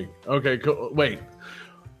like, okay, cool. Wait.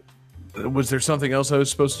 Was there something else I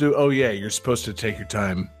was supposed to do? Oh yeah, you're supposed to take your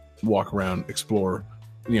time, walk around, explore,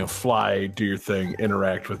 fly, do your thing,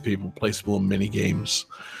 interact with people, play some little mini games,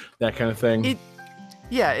 that kind of thing.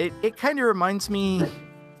 It kind of reminds me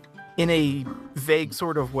in a vague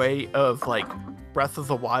sort of way of like Breath of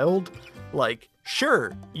the Wild. Like,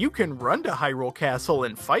 sure, you can run to Hyrule Castle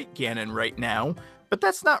and fight Ganon right now, but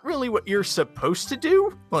that's not really what you're supposed to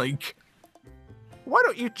do. Like, why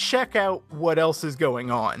don't you check out what else is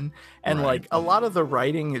going on? And right. Like, a lot of the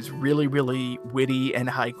writing is really, really witty and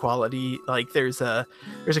high quality. Like, there's a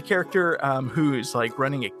character who's like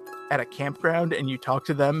running at a campground, and you talk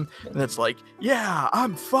to them, and it's like, yeah,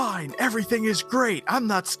 I'm fine, everything is great, I'm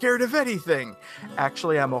not scared of anything.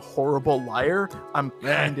 Actually, I'm a horrible liar, I'm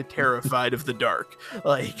kind of terrified of the dark.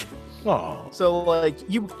 Like, oh, so like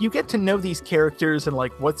you get to know these characters and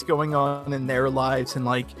like what's going on in their lives, and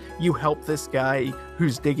like you help this guy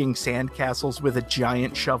who's digging sandcastles with a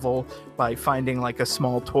giant shovel by finding like a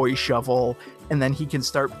small toy shovel, and then he can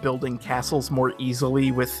start building castles more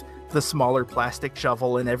easily with the smaller plastic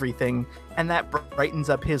shovel and everything, and that brightens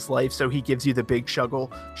up his life, so he gives you the big shovel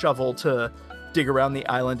to dig around the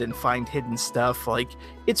island and find hidden stuff. Like,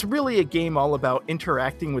 it's really a game all about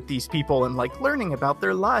interacting with these people and like learning about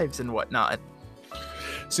their lives and whatnot.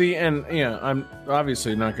 See, and I'm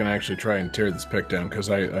obviously not going to actually try and tear this pick down, because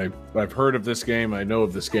I've heard of this game, I know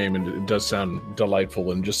of this game, and it does sound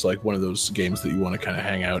delightful and just like one of those games that you want to kind of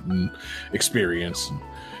hang out and experience and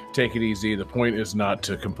take it easy. The point is not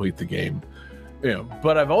to complete the game,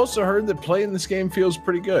 but I've also heard that playing this game feels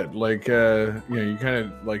pretty good. Like, you kind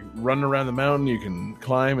of like run around the mountain, you can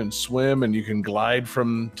climb and swim, and you can glide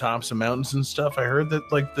from tops of mountains and stuff. I heard that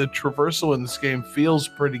like the traversal in this game feels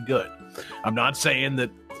pretty good. I'm not saying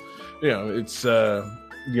that it's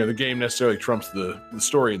the game necessarily trumps the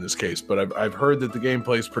story in this case, but I've heard that the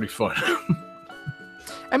gameplay is pretty fun.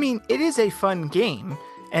 I mean, it is a fun game,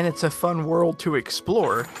 and it's a fun world to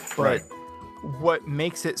explore, but right. What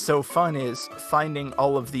makes it so fun is finding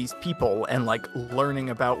all of these people and like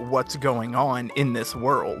learning about what's going on in this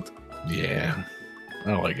world. Yeah,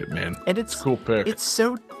 I like it, man. And it's a cool pick. It's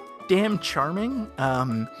so damn charming.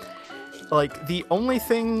 Like, the only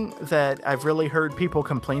thing that I've really heard people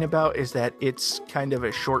complain about is that it's kind of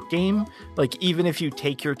a short game. Like, even if you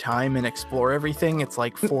take your time and explore everything, it's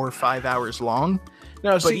like 4 or 5 hours long.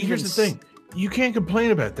 Now, see, here's the thing. You can't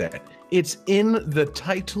complain about that. It's in the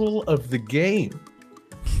title of the game.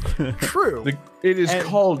 True. It is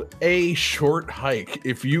called A Short Hike.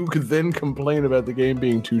 If you could then complain about the game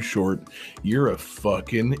being too short, you're a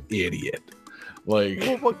fucking idiot. Like,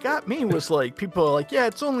 well, what got me was like, people are like, yeah,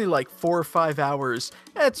 it's only like 4 or 5 hours.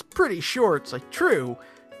 That's pretty short. It's like, true,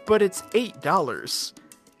 but it's $8.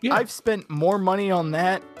 Yeah. I've spent more money on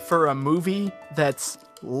that for a movie that's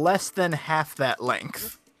less than half that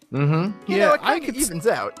length. Mm-hmm. You know, it kind of evens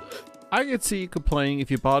out. I could see you complaining if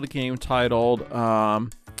you bought a game titled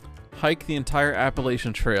Hike the Entire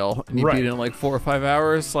Appalachian Trail and you beat it in like 4 or 5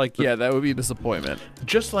 hours. Like, yeah, that would be a disappointment.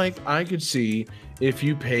 Just like I could see if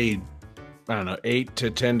you paid, I don't know, $8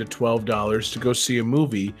 to $10 to $12 to go see a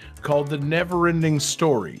movie called The Never-Ending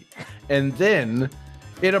Story, and then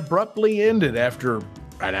it abruptly ended after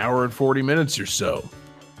an hour and 40 minutes or so.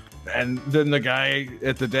 And then the guy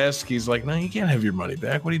at the desk, he's like, no, you can't have your money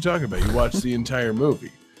back. What are you talking about? You watched the entire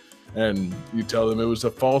movie. And you tell them it was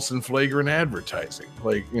a false and flagrant advertising.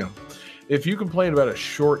 Like, if you complain about a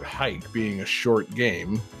short hike being a short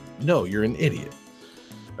game, no, you're an idiot.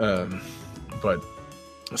 But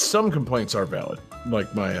some complaints are valid,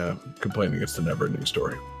 like my complaint against the Never-Ending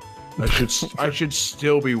Story. I should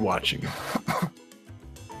still be watching it.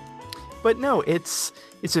 But no, it's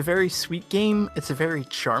a very sweet game. It's a very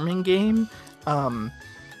charming game.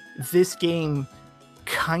 This game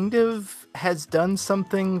kind of has done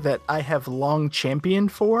something that I have long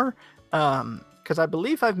championed for. Because I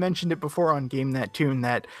believe I've mentioned it before on Game That Tune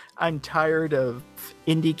that I'm tired of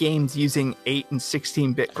indie games using 8 and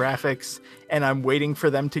 16-bit graphics, and I'm waiting for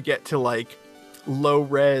them to get to like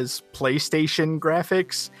low-res PlayStation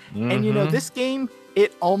graphics. And you know, this game,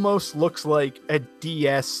 it almost looks like a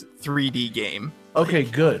DS 3D game. Okay,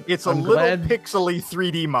 good. It's a little pixely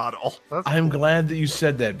 3D model. I'm glad that you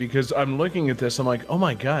said that, because I'm looking at this. I'm like, oh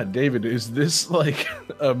my god, David, is this like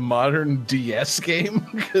a modern DS game?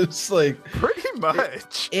 Because like, pretty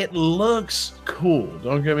much, it looks cool.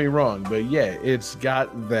 Don't get me wrong, but yeah, it's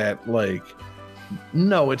got that like.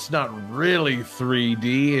 No, it's not really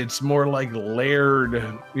 3D. It's more like layered.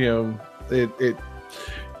 You know,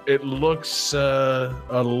 it looks a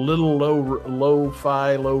little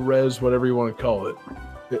low-fi, low-res, whatever you want to call it.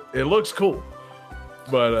 It looks cool,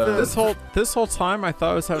 but this whole time I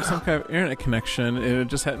thought I was having some kind of internet connection, and it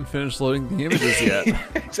just hadn't finished loading the images yet.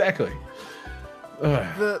 Exactly.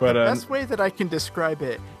 The best way that I can describe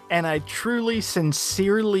it, and I truly,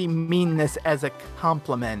 sincerely mean this as a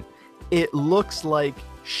compliment, it looks like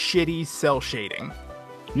shitty cell shading.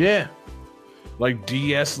 Yeah. Like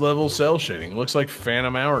DS level cell shading. It looks like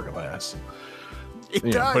Phantom Hourglass.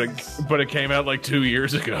 It does. But it came out like 2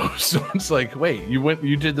 years ago. So it's like, wait,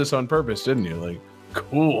 you did this on purpose, didn't you? Like,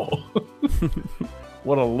 cool.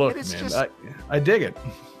 What a look, man. Just, I dig it.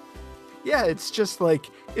 Yeah, it's just like,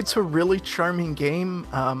 it's a really charming game.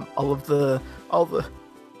 All the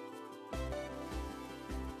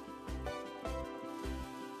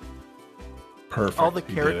perfect. All the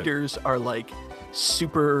characters are like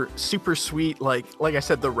super sweet. Like I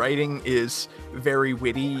said, the writing is very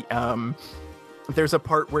witty. There's a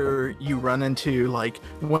part where you run into like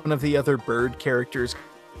one of the other bird characters.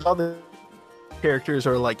 All the characters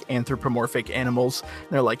are like anthropomorphic animals. And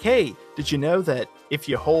they're like, hey, did you know that if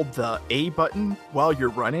you hold the A button while you're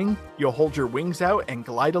running, you'll hold your wings out and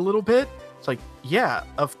glide a little bit? It's like, yeah,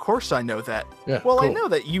 of course I know that. Yeah, well, cool. I know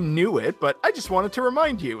that you knew it, but I just wanted to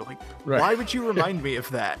remind you. Like, right. Why would you remind me of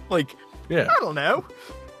that? Like, yeah. I don't know.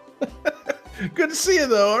 Good to see you,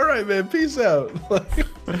 though. All right, man. Peace out.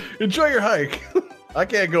 Enjoy your hike. I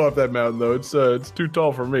can't go up that mountain, though. It's too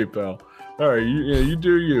tall for me, pal. All right, you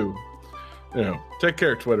do you. You know, take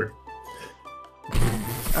care, Twitter.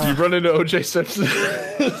 You run into OJ Simpson.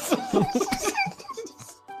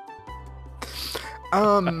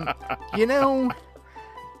 You know,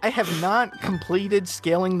 I have not completed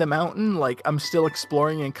scaling the mountain. Like, I'm still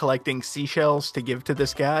exploring and collecting seashells to give to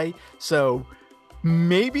this guy. So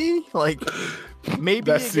maybe you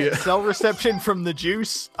get cell reception from the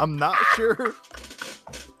juice. I'm not sure.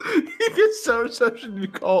 You get cell reception, you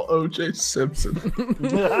call OJ Simpson.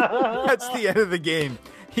 That's the end of the game.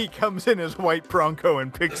 He comes in his white Bronco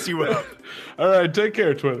and picks you up. All right, take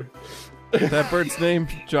care, Twitter. That bird's name,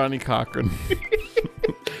 Johnny Cochran.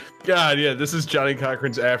 God, yeah, this is Johnny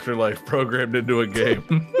Cochran's afterlife programmed into a game.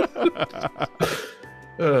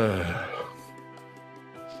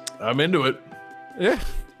 I'm into it. Yeah.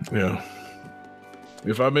 Yeah.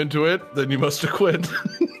 If I'm into it, then you must have quit.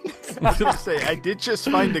 I was gonna say, I did just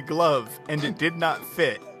find a glove, and it did not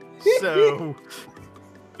fit. So,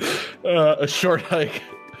 a short hike,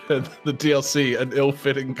 and the DLC, an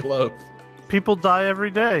ill-fitting glove. People die every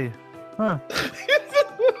day. Huh.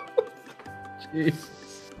 Jeez.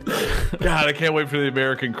 God, I can't wait for the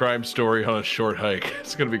American Crime Story on a short hike.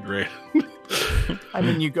 It's gonna be great. I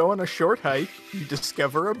mean, you go on a short hike, you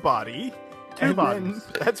discover a body, and then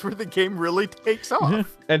that's where the game really takes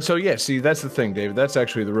off. And so, yeah, see, that's the thing, David. That's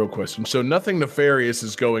actually the real question. So nothing nefarious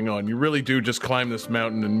is going on. You really do just climb this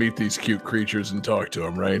mountain and meet these cute creatures and talk to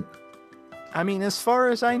them, right? I mean, as far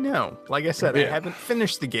as I know, like I said, Yeah. I haven't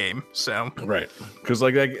finished the game, so. Right. Because,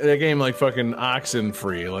 like, that game, like, fucking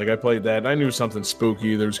Oxenfree, like, I played that, and I knew something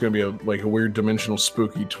spooky. There's going to be, a weird dimensional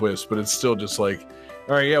spooky twist, but it's still just like,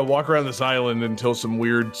 all right, yeah, walk around this island until some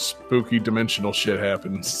weird spooky dimensional shit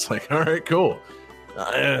happens. It's like, all right, cool.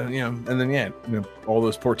 And then, all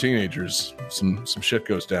those poor teenagers, some shit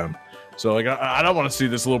goes down. So, like, I don't want to see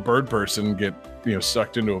this little bird person get,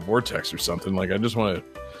 sucked into a vortex or something. Like, I just want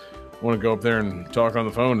to go up there and talk on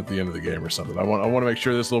the phone at the end of the game or something. I want to make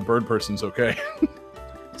sure this little bird person's okay.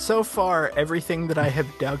 So far, everything that I have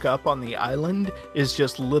dug up on the island is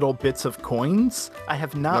just little bits of coins. I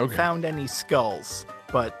have not found any skulls,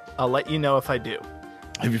 but I'll let you know if I do.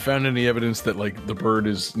 Have you found any evidence that, like, the bird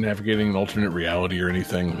is navigating an alternate reality or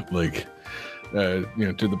anything? Like,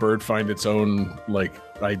 did the bird find its own, like,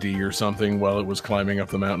 ID or something while it was climbing up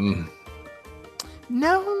the mountain?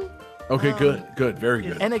 No. Okay, good, very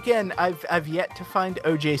good. And again, I've yet to find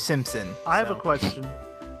OJ Simpson. I have a question.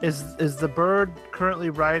 Is the bird currently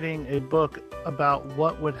writing a book about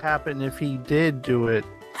what would happen if he did do it?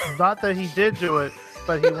 Not that he did do it,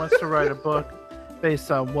 but he wants to write a book based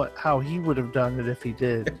on how he would have done it if he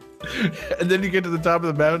did. And then you get to the top of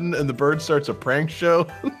the mountain and the bird starts a prank show.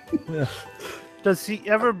 Yeah. Does he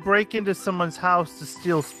ever break into someone's house to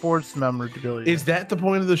steal sports memorabilia? Is that the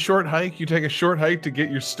point of the short hike? You take a short hike to get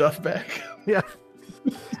your stuff back? Yeah.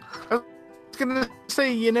 I was gonna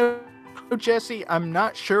say, Jesse, I'm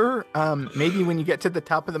not sure. Maybe when you get to the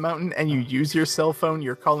top of the mountain and you use your cell phone,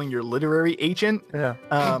 you're calling your literary agent. Yeah.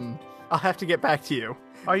 I'll have to get back to you.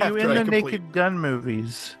 Are you after in I the complete. Naked Gun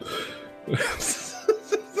movies?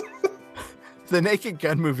 The Naked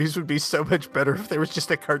Gun movies would be so much better if there was just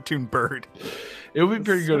a cartoon bird. It would be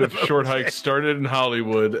pretty good if short hike started in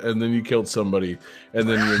Hollywood and then you killed somebody and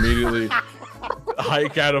then you immediately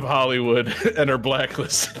hike out of Hollywood and are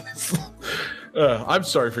blacklisted. I'm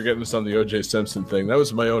sorry for getting us on the O.J. Simpson thing. That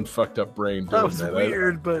was my own fucked up brain doing That was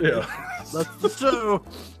weird, but yeah. that's the show.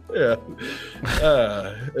 Yeah.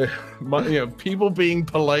 People being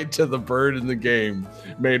polite to the bird in the game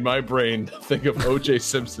made my brain think of O.J.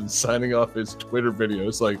 Simpson signing off his Twitter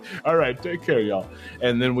videos like, all right, take care, y'all.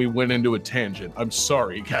 And then we went into a tangent. I'm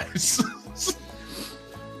sorry, guys.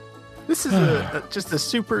 This is just a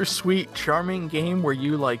super sweet, charming game where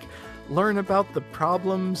you learn about the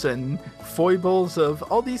problems and foibles of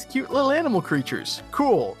all these cute little animal creatures.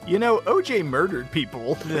 Cool. OJ murdered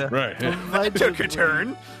people. Yeah. Right. Yeah. That took a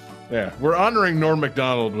turn. Yeah, we're honoring Norm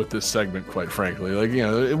Macdonald with this segment, quite frankly.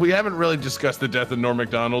 We haven't really discussed the death of Norm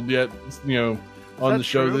Macdonald yet, on the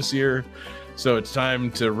show this year. So it's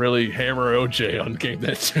time to really hammer OJ on Game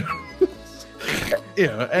That Tune.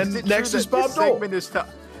 And next is Bob Dole.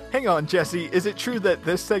 Hang on, Jesse. Is it true that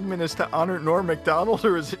this segment is to honor Norm Macdonald,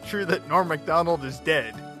 or is it true that Norm Macdonald is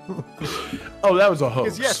dead? Oh, that was a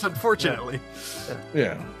hoax. Yes, unfortunately.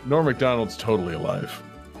 Yeah, Norm Macdonald's totally alive.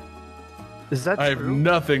 Is that I have true?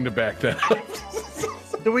 nothing to back that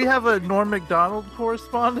up. Do we have a Norm Macdonald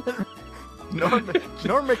correspondent?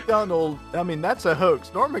 Norm Macdonald, that's a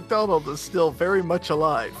hoax. Norm Macdonald is still very much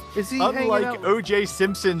alive. Is he hanging unlike out with- O.J.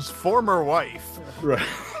 Simpson's former wife? Right.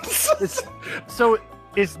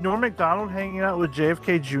 Is Norm Macdonald hanging out with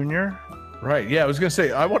JFK Jr.? Right, yeah, I was going to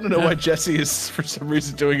say, I want to know why Jesse is, for some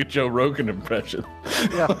reason, doing a Joe Rogan impression.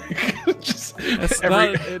 Yeah. It's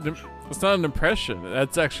not an impression.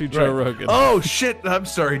 That's actually Joe Rogan. Oh, shit. I'm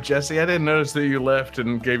sorry, Jesse. I didn't notice that you left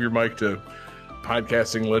and gave your mic to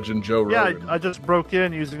podcasting legend Joe Rogan. Yeah, I just broke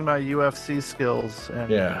in using my UFC skills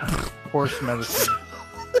and horse medicine.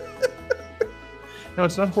 No,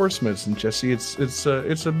 it's not horse medicine, Jesse. It's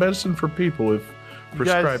a medicine for people if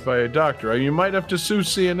prescribed by a doctor. You might have to sue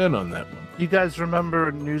CNN on that one. You guys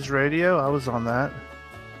remember News Radio? I was on that.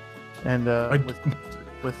 And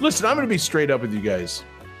Listen, I'm going to be straight up with you guys.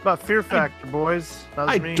 About Fear Factor, boys. That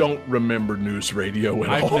was I me. don't remember News Radio at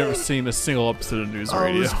all. I've never seen a single episode of News Oh, it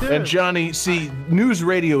Radio. was good. And Johnny, see, News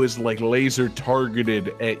Radio is like laser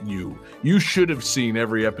targeted at you. You should have seen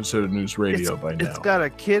every episode of News Radio by now. It's got a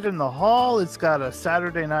Kid in the Hall. It's got a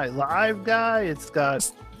Saturday Night Live guy. It's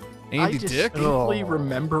got I Andy Dick? distinctly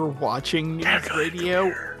remember watching News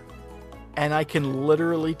Radio, and I can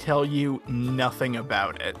literally tell you nothing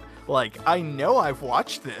about it. I know I've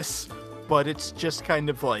watched this, but it's just kind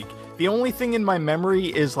of the only thing in my memory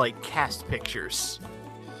is cast pictures.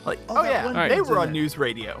 that yeah, one they dude's were in on it. News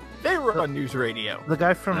Radio. They were on News Radio. the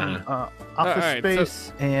guy from Office Alright,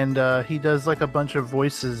 Space, and he does a bunch of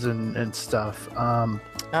voices and stuff.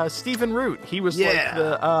 Stephen Root. He was Yeah.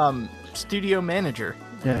 the studio manager.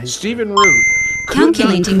 Yeah, he's Stephen Root.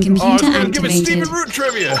 Calculating computer Give us Stephen activated. Root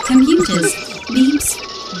trivia. Computers. Beeps.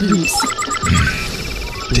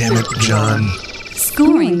 Boops. Damn it, John.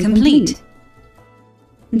 Scoring complete.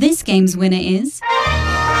 This game's winner is...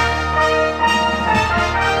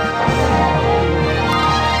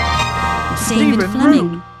 David Stephen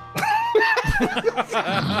Fleming.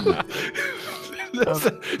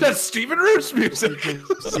 That's Stephen Root's music.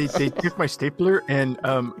 They took my stapler, and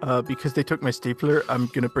because they took my stapler, I'm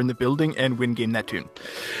gonna burn the building and win Game That Tune.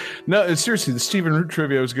 No, seriously, the Stephen Root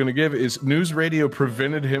trivia I was going to give is News Radio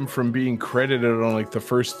prevented him from being credited on the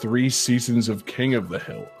first 3 seasons of King of the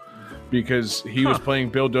Hill because he was playing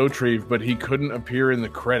Bill Dauterive, but he couldn't appear in the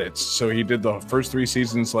credits, so he did the first 3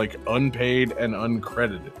 seasons unpaid and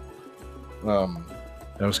uncredited.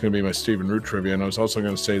 That was going to be my Stephen Root trivia, and I was also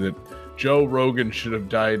going to say that Joe Rogan should have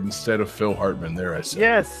died instead of Phil Hartman. There, I said.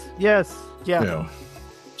 yes. Yeah.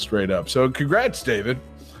 Straight up. So, congrats, David.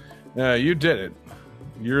 You did it.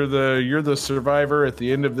 You're the survivor at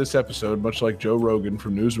the end of this episode, much like Joe Rogan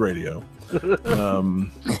from News Radio.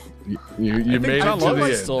 You I think made John it to Love the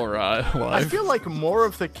is end. still alive. I feel like more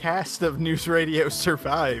of the cast of News Radio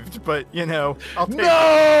survived, but I'll take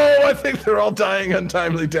No, I think they're all dying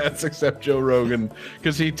untimely deaths except Joe Rogan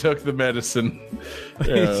because he took the medicine. I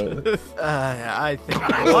think I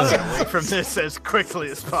want to get away from this as quickly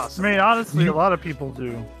as I possible. mean, honestly, a lot of people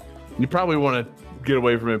do. You probably want to get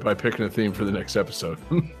away from it by picking a theme for the next episode.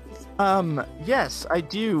 Yes, I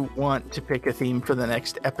do want to pick a theme for the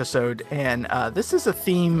next episode, and this is a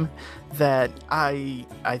theme that I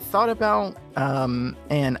thought about,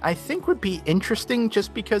 and I think would be interesting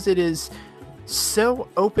just because it is so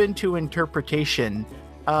open to interpretation.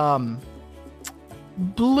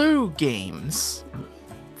 Blue games.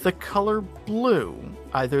 The color blue.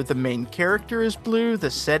 Either the main character is blue, the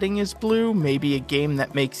setting is blue, maybe a game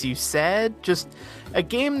that makes you sad, just a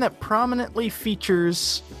game that prominently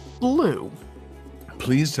features blue.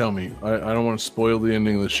 Please tell me, I don't want to spoil the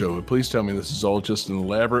ending of the show, but please tell me this is all just an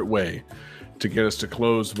elaborate way to get us to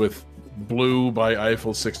close with Blue by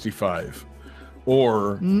Eiffel 65.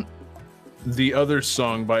 Or the other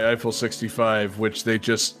song by Eiffel 65, which they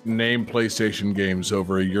just name PlayStation games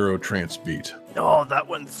over a Eurotrance beat. Oh, that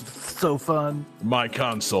one's so fun. My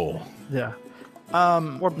Console. Yeah.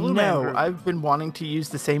 Or Blue no, Man. I've been wanting to use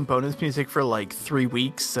the same bonus music for like 3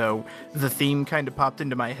 weeks, so the theme kind of popped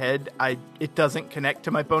into my head. It doesn't connect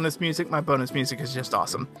to my bonus music. My bonus music is just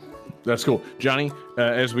awesome. That's cool. Johnny,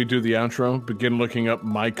 as we do the outro, begin looking up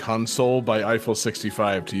My Console by Eiffel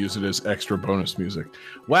 65 to use it as extra bonus music.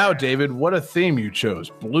 Wow, David, what a theme you chose.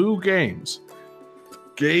 Blue games.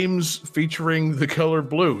 Games featuring the color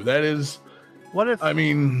blue. That is, What if I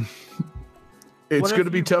mean, it's What if going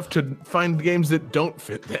to be you- tough to find games that don't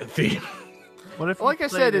fit that theme. What if you Like I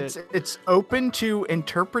said, played it's open to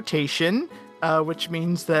interpretation, which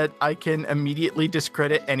means that I can immediately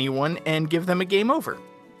discredit anyone and give them a game over.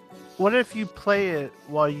 What if you play it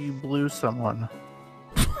while you blew someone?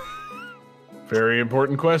 Very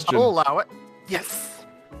important question. I'll allow it. Yes.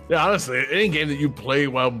 Yeah, honestly, any game that you play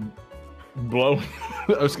while blowing,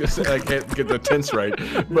 I was gonna say I can't get the tense right,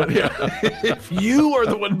 but yeah, if you are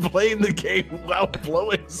the one playing the game while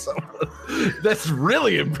blowing someone, that's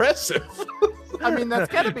really impressive. I mean,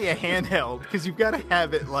 that's got to be a handheld because you've got to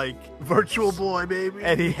have it like Virtual Boy, baby.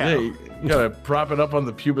 anyhow. Hey, you gotta prop it up on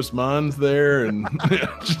the pubis mons there and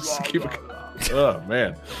just keep it. Oh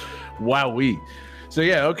man, wowee. So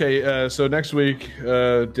yeah, okay. So next week,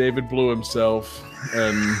 David blew himself,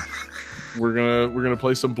 and we're gonna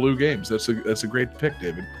play some blue games. That's a great pick,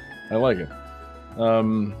 David. I like it.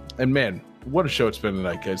 And man, what a show it's been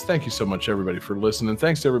tonight, guys. Thank you so much, everybody, for listening.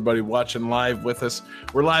 Thanks to everybody watching live with us.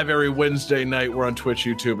 We're live every Wednesday night. We're on Twitch,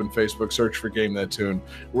 YouTube, and Facebook. Search for Game That Tune.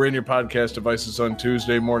 We're in your podcast devices on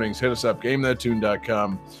Tuesday mornings. Hit us up,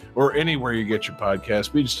 GameThatTune.com, or anywhere you get your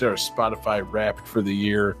podcast. We just did our Spotify Wrapped for the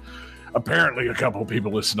year. Apparently, a couple of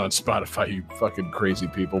people listen on Spotify, you fucking crazy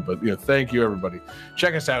people. But, thank you, everybody.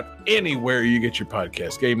 Check us out anywhere you get your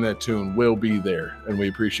podcast. Game That Tune will be there, and we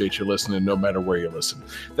appreciate you listening no matter where you listen.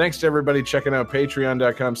 Thanks to everybody checking out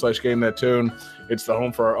patreon.com/GameThatTune. It's the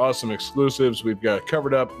home for our awesome exclusives. We've got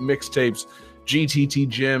Covered Up, mixtapes, GTT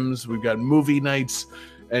gems. We've got movie nights,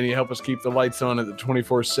 and you help us keep the lights on at the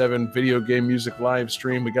 24/7 video game music live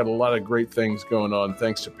stream. We got a lot of great things going on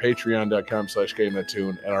thanks to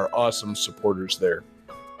patreon.com/GameThatTune and our awesome supporters there.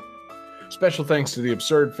 Special thanks to the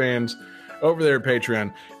Absurd fans over there at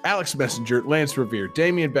Patreon: Alex Messenger, Lance Revere,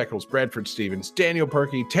 Damian Beckles, Bradford Stevens, Daniel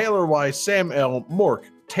Perky, Taylor Y, Sam L, Mork,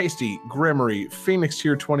 Tasty, Grimmery, Phoenix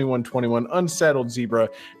Tier 2121, Unsaddled Zebra,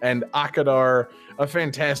 and Akadar, a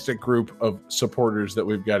fantastic group of supporters that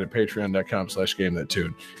we've got at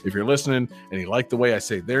patreon.com/GameThatTune. If you're listening and you like the way I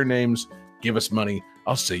say their names, give us money.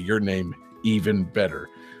 I'll say your name even better.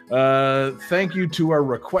 Thank you to our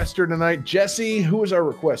requester tonight. Jesse, who is our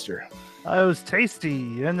requester? It was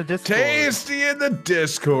Tasty in the Discord. Tasty in the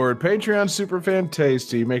Discord. Patreon superfan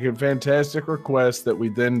Tasty making fantastic requests that we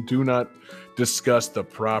then do not discuss to a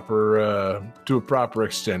proper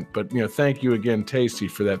extent. But thank you again, Tasty,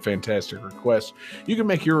 for that fantastic request. You can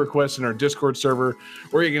make your requests in our Discord server,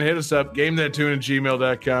 or you can hit us up,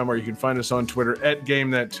 GameThatTune@gmail.com, or you can find us on Twitter at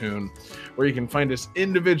GameThatTune, or you can find us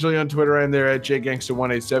individually on Twitter. I'm there at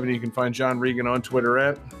JGangster187. You can find John Regan on Twitter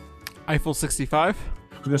at Eiffel 65.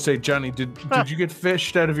 I was gonna say, Johnny, did you get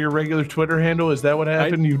fished out of your regular Twitter handle? Is that what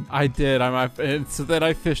happened? I did. So then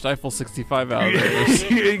I fished Eiffel 65 out of there.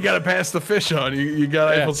 You got to pass the fish on. You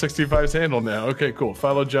got Eiffel 65's handle now. Okay, cool.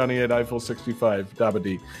 Follow Johnny at Eiffel 65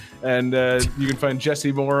 Dabadi, and you can find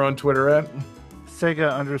Jesse Moore on Twitter at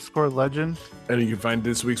Sega_legend. and you can find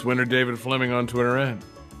this week's winner David Fleming on Twitter at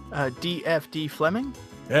DFD Fleming.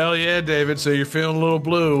 Hell yeah, David. So you're feeling a little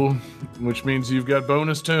blue, which means you've got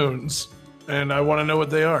bonus tunes, and I want to know what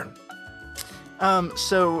they are.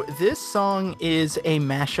 So this song is a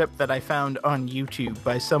mashup that I found on YouTube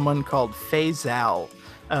by someone called Phyzal,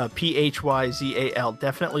 Phyzal.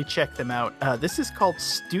 Definitely check them out. This is called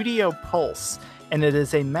Studio Pulse, and it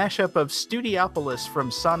is a mashup of Studiopolis from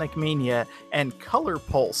Sonic Mania and Color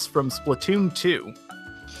Pulse from Splatoon 2.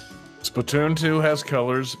 Splatoon 2 has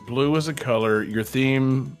colors. Blue is a color. Your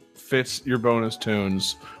theme fits your bonus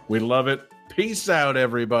tunes. We love it. Peace out,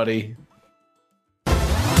 everybody.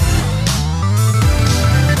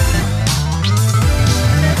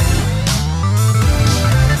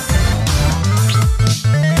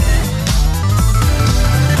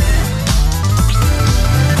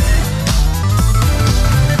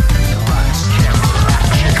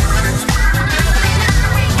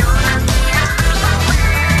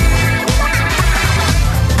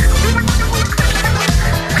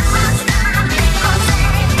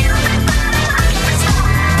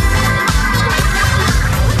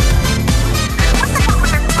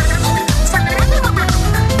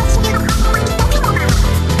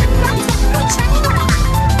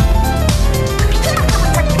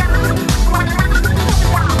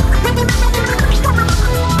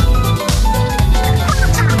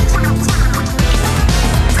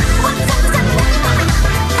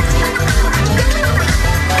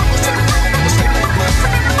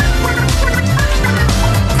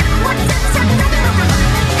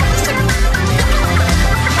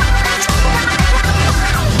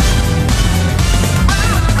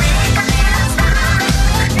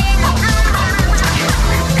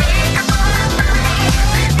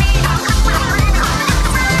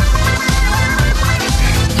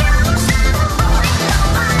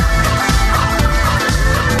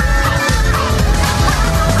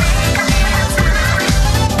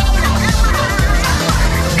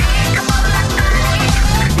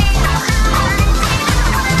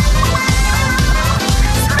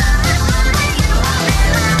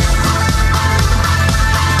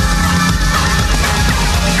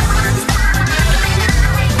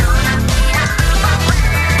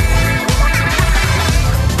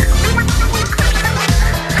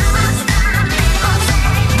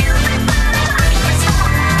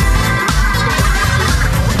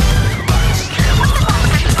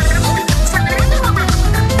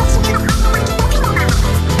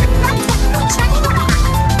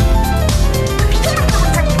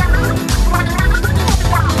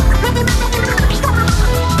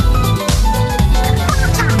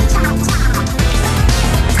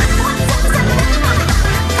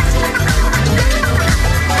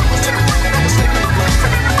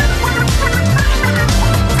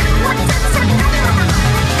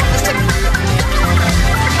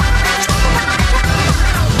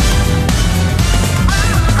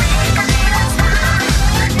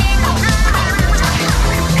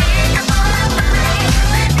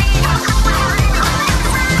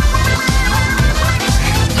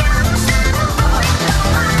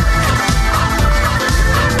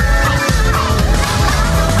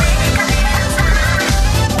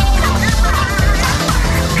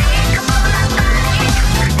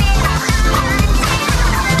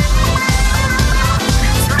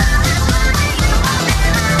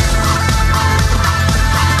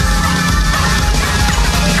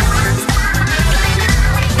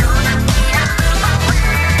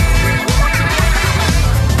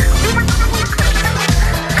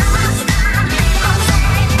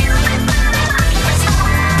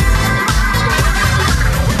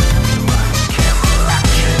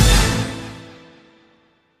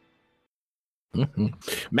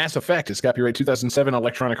 Mass Effect is copyright 2007,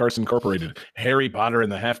 Electronic Arts Incorporated. Harry Potter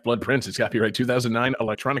and the Half-Blood Prince is copyright 2009,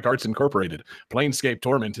 Electronic Arts Incorporated. Planescape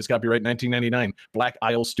Torment is copyright 1999, Black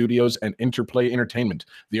Isle Studios and Interplay Entertainment.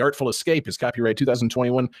 The Artful Escape is copyright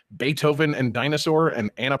 2021, Beethoven and Dinosaur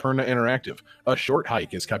and Annapurna Interactive. A Short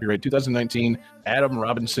Hike is copyright 2019, Adam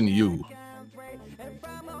Robinson Yu.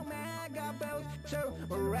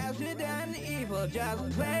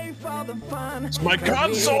 It's my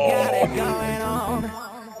console!